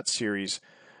 That series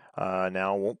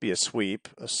now won't be a sweep.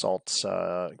 The Salts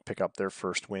pick up their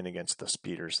first win against the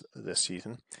Speeders this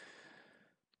season.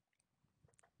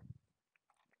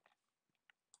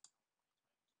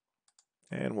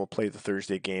 And we'll play the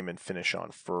Thursday game and finish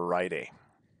on Friday.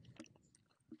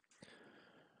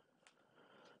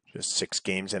 Just 6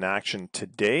 games in action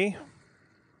today.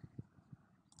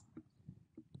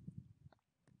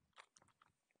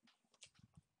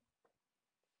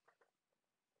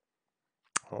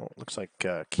 Oh, it looks like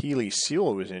Keely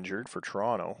Seal was injured for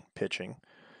Toronto, pitching.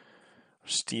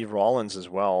 Steve Rollins as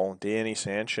well. Danny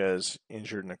Sanchez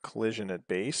injured in a collision at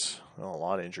base. Oh, a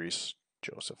lot of injuries.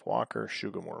 Joseph Walker,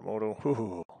 Shugo Morimoto.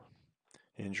 Ooh.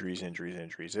 Injuries.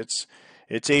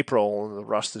 It's April. The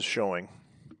rust is showing.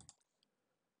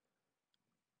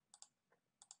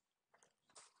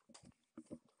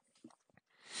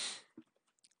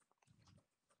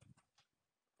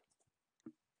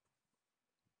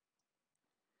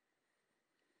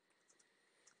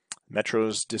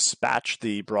 Metros dispatch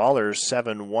the Brawlers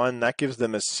 7-1. That gives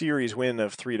them a series win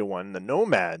of 3-1. The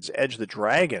Nomads edge the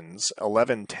Dragons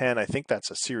 11-10. I think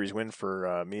that's a series win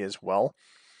for me as well.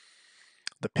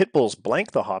 The Pitbulls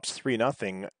blank the Hops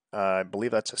 3-0. I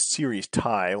believe that's a series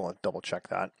tie. We'll double check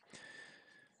that.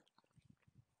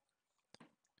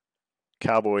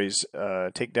 Cowboys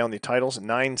take down the Titles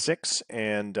 9-6,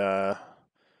 and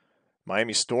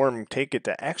Miami Storm take it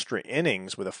to extra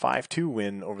innings with a 5-2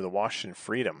 win over the Washington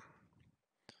Freedom.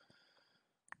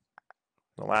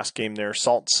 The last game there,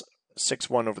 Salts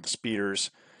 6-1 over the Speeders,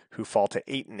 who fall to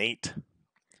 8-8.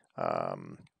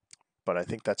 But I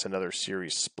think that's another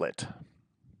series split.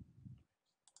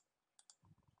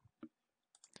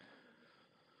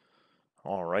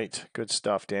 All right, good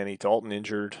stuff, Danny. Dalton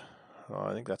injured.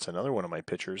 I think that's another one of my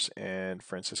pitchers, and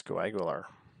Francisco Aguilar.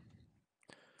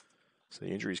 So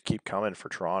the injuries keep coming for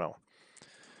Toronto.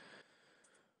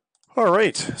 All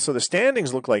right, so the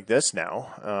standings look like this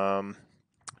now.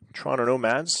 Toronto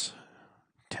Nomads,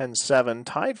 10-7,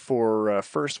 tied for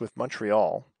first with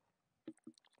Montreal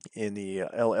in the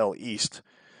LL East.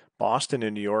 Boston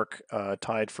and New York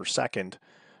tied for second,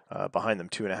 behind them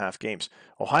 2.5 games.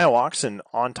 Ohio Oxen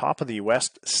on top of the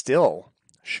West still.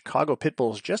 Chicago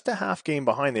Pitbulls just a half game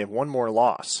behind. They have one more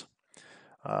loss.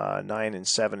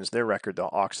 9-7 is their record.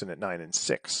 The Oxen at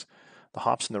 9-6. The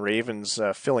Hops and the Ravens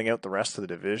filling out the rest of the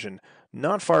division.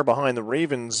 Not far behind. The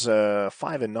Ravens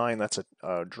 5-9. That's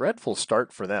a dreadful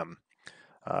start for them.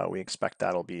 We expect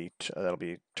that'll be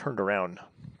turned around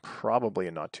probably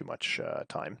in not too much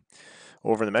time.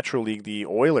 Over in the Metro League, the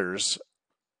Oilers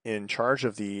in charge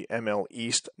of the ML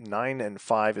East,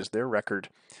 9-5 is their record.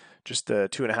 Just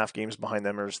 2.5 games behind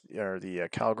them are the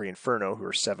Calgary Inferno, who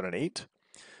are 7-8.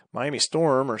 Miami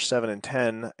Storm are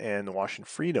 7-10, and the Washington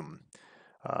Freedom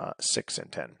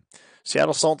 6-10.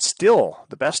 Seattle Salt still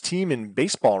the best team in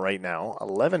baseball right now.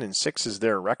 11-6 is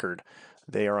their record.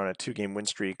 They are on a 2-game win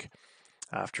streak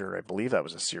after, I believe that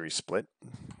was a series split.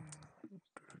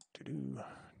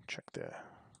 Check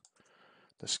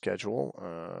the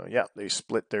schedule. Yeah, they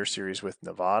split their series with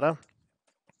Nevada.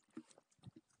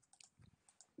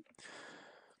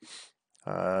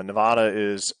 Nevada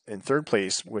is in third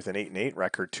place with an 8-8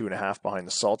 record, 2.5 behind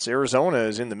the Salts. Arizona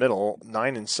is in the middle,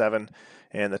 9-7,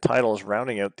 and the title is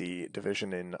rounding out the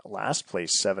division in last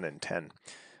place, 7-10.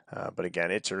 But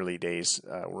again, it's early days.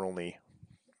 We're only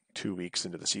 2 weeks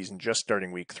into the season, just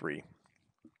starting week 3.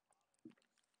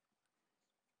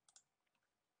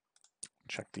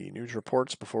 Check the news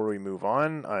reports before we move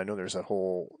on. I know there's a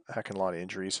whole heckin' lot of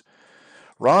injuries.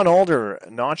 Ron Alder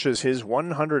notches his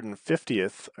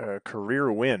 150th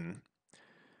career win,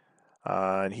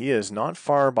 and he is not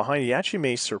far behind. He actually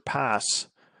may surpass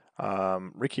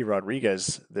Ricky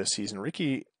Rodriguez this season.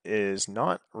 Ricky is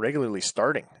not regularly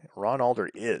starting. Ron Alder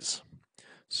is.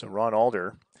 So Ron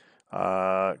Alder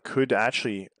could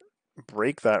actually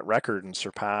break that record and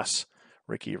surpass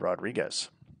Ricky Rodriguez,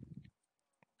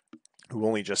 who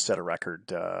only just set a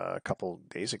record a couple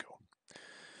days ago.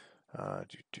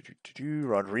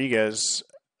 Rodriguez,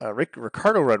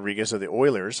 Ricardo Rodriguez of the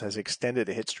Oilers has extended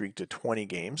a hit streak to 20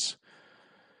 games.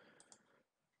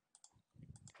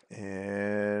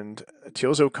 And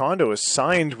Teozo Kondo is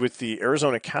signed with the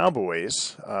Arizona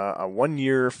Cowboys, a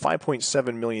 1-year,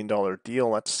 $5.7 million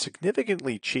deal. That's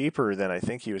significantly cheaper than I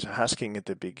think he was asking at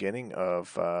the beginning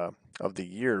of the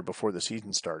year before the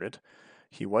season started.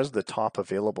 He was the top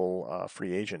available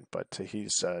free agent, but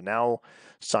he's now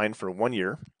signed for 1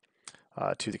 year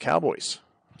to the Cowboys.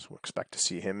 So we'll expect to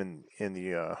see him in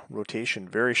the rotation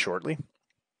very shortly.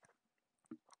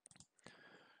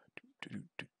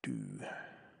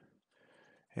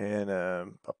 And a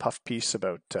puff piece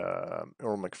about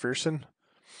Earl McPherson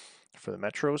for the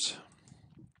Metros.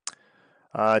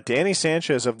 Danny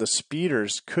Sanchez of the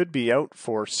Speeders could be out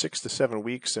for 6 to 7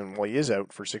 weeks, and he is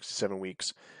out for 6 to 7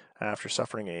 weeks after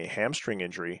suffering a hamstring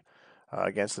injury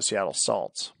against the Seattle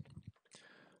Salts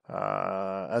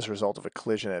as a result of a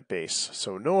collision at base.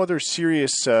 So no other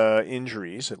serious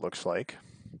injuries, it looks like.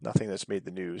 Nothing that's made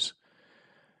the news.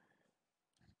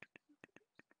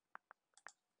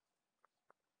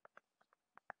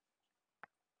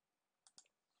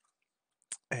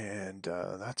 And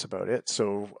that's about it.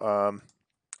 So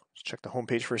let's check the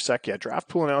homepage for a sec. Yeah, draft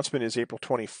pool announcement is April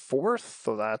 24th.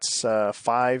 So that's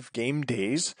 5 game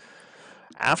days.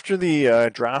 After the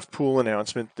draft pool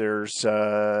announcement, there's,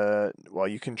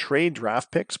 you can trade draft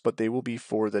picks, but they will be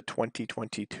for the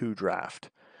 2022 draft.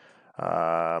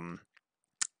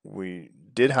 We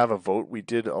did have a vote. We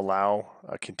did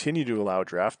continue to allow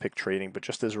draft pick trading, but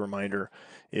just as a reminder,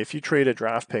 if you trade a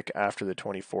draft pick after the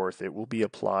 24th, it will be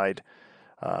applied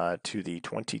to the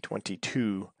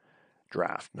 2022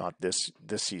 draft, not this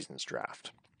season's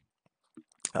draft,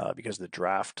 because the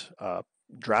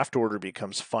draft order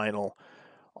becomes final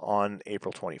on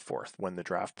April 24th when the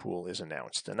draft pool is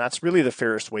announced. And that's really the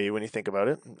fairest way when you think about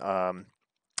it.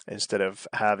 Instead of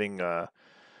having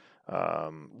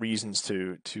reasons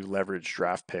to leverage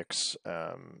draft picks,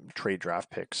 trade draft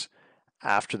picks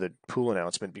after the pool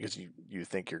announcement because you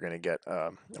think you're going to get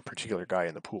a particular guy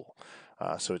in the pool.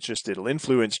 So it'll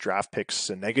influence draft picks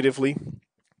negatively,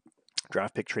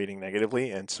 draft pick trading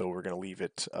negatively, and so we're going to leave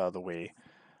it the way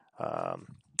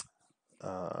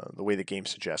the way the game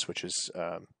suggests, which is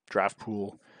draft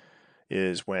pool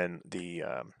is when the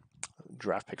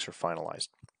draft picks are finalized.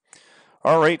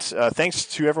 All right. Thanks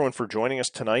to everyone for joining us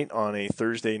tonight on a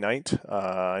Thursday night.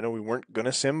 I know we weren't going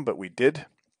to sim, but we did.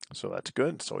 So that's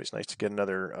good. It's always nice to get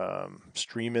another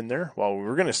stream in there. Well, we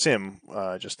were going to sim,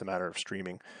 just a matter of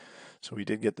streaming. So we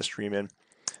did get the stream in.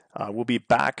 We'll be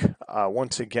back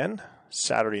once again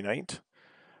Saturday night.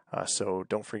 So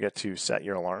don't forget to set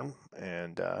your alarm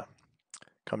and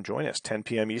come join us. 10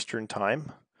 p.m. Eastern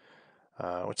Time.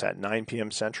 What's that? 9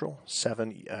 p.m. Central,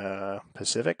 7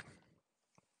 Pacific.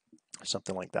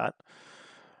 Something like that.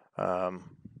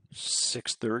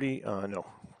 6:30. No.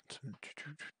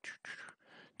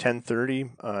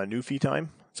 10:30 Newfie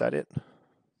time. Is that it?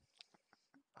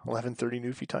 11:30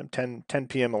 Newfie time. 10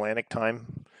 p.m. Atlantic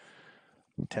time.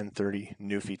 10:30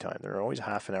 Newfie time. They're always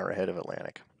half an hour ahead of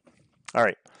Atlantic. All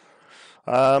right.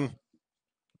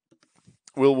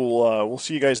 We'll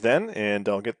see you guys then, and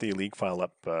I'll get the league file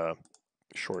up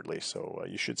shortly. So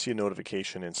you should see a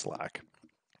notification in Slack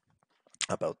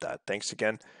about that. Thanks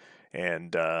again,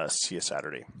 and see you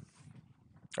Saturday.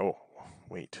 Oh,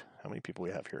 wait. How many people we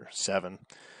have here? 7.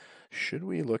 Should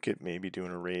we look at maybe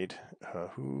doing a raid?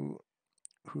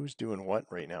 Who's doing what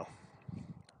right now?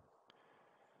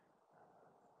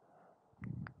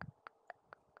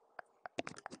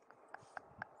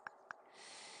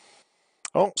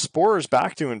 Oh, Sporer's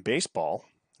back doing baseball.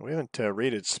 We haven't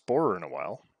raided Sporer in a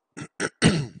while.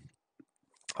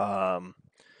 Well,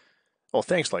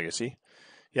 thanks, Legacy.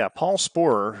 Yeah, Paul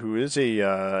Sporer, who is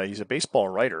he's a baseball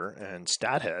writer and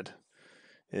stat head,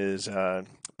 is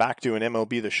back doing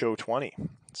MLB The Show 20.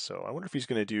 So I wonder if he's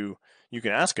going to do. You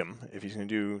can ask him if he's going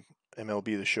to do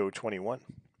MLB The Show 21.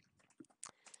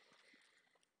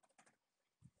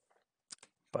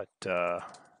 But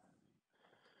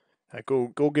go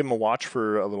give him a watch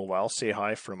for a little while. Say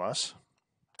hi from us,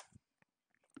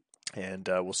 and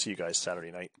we'll see you guys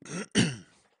Saturday night.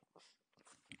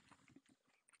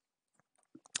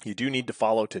 You do need to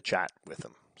follow to chat with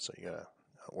him, so you gotta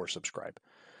or subscribe.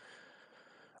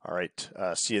 All right,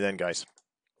 see you then, guys.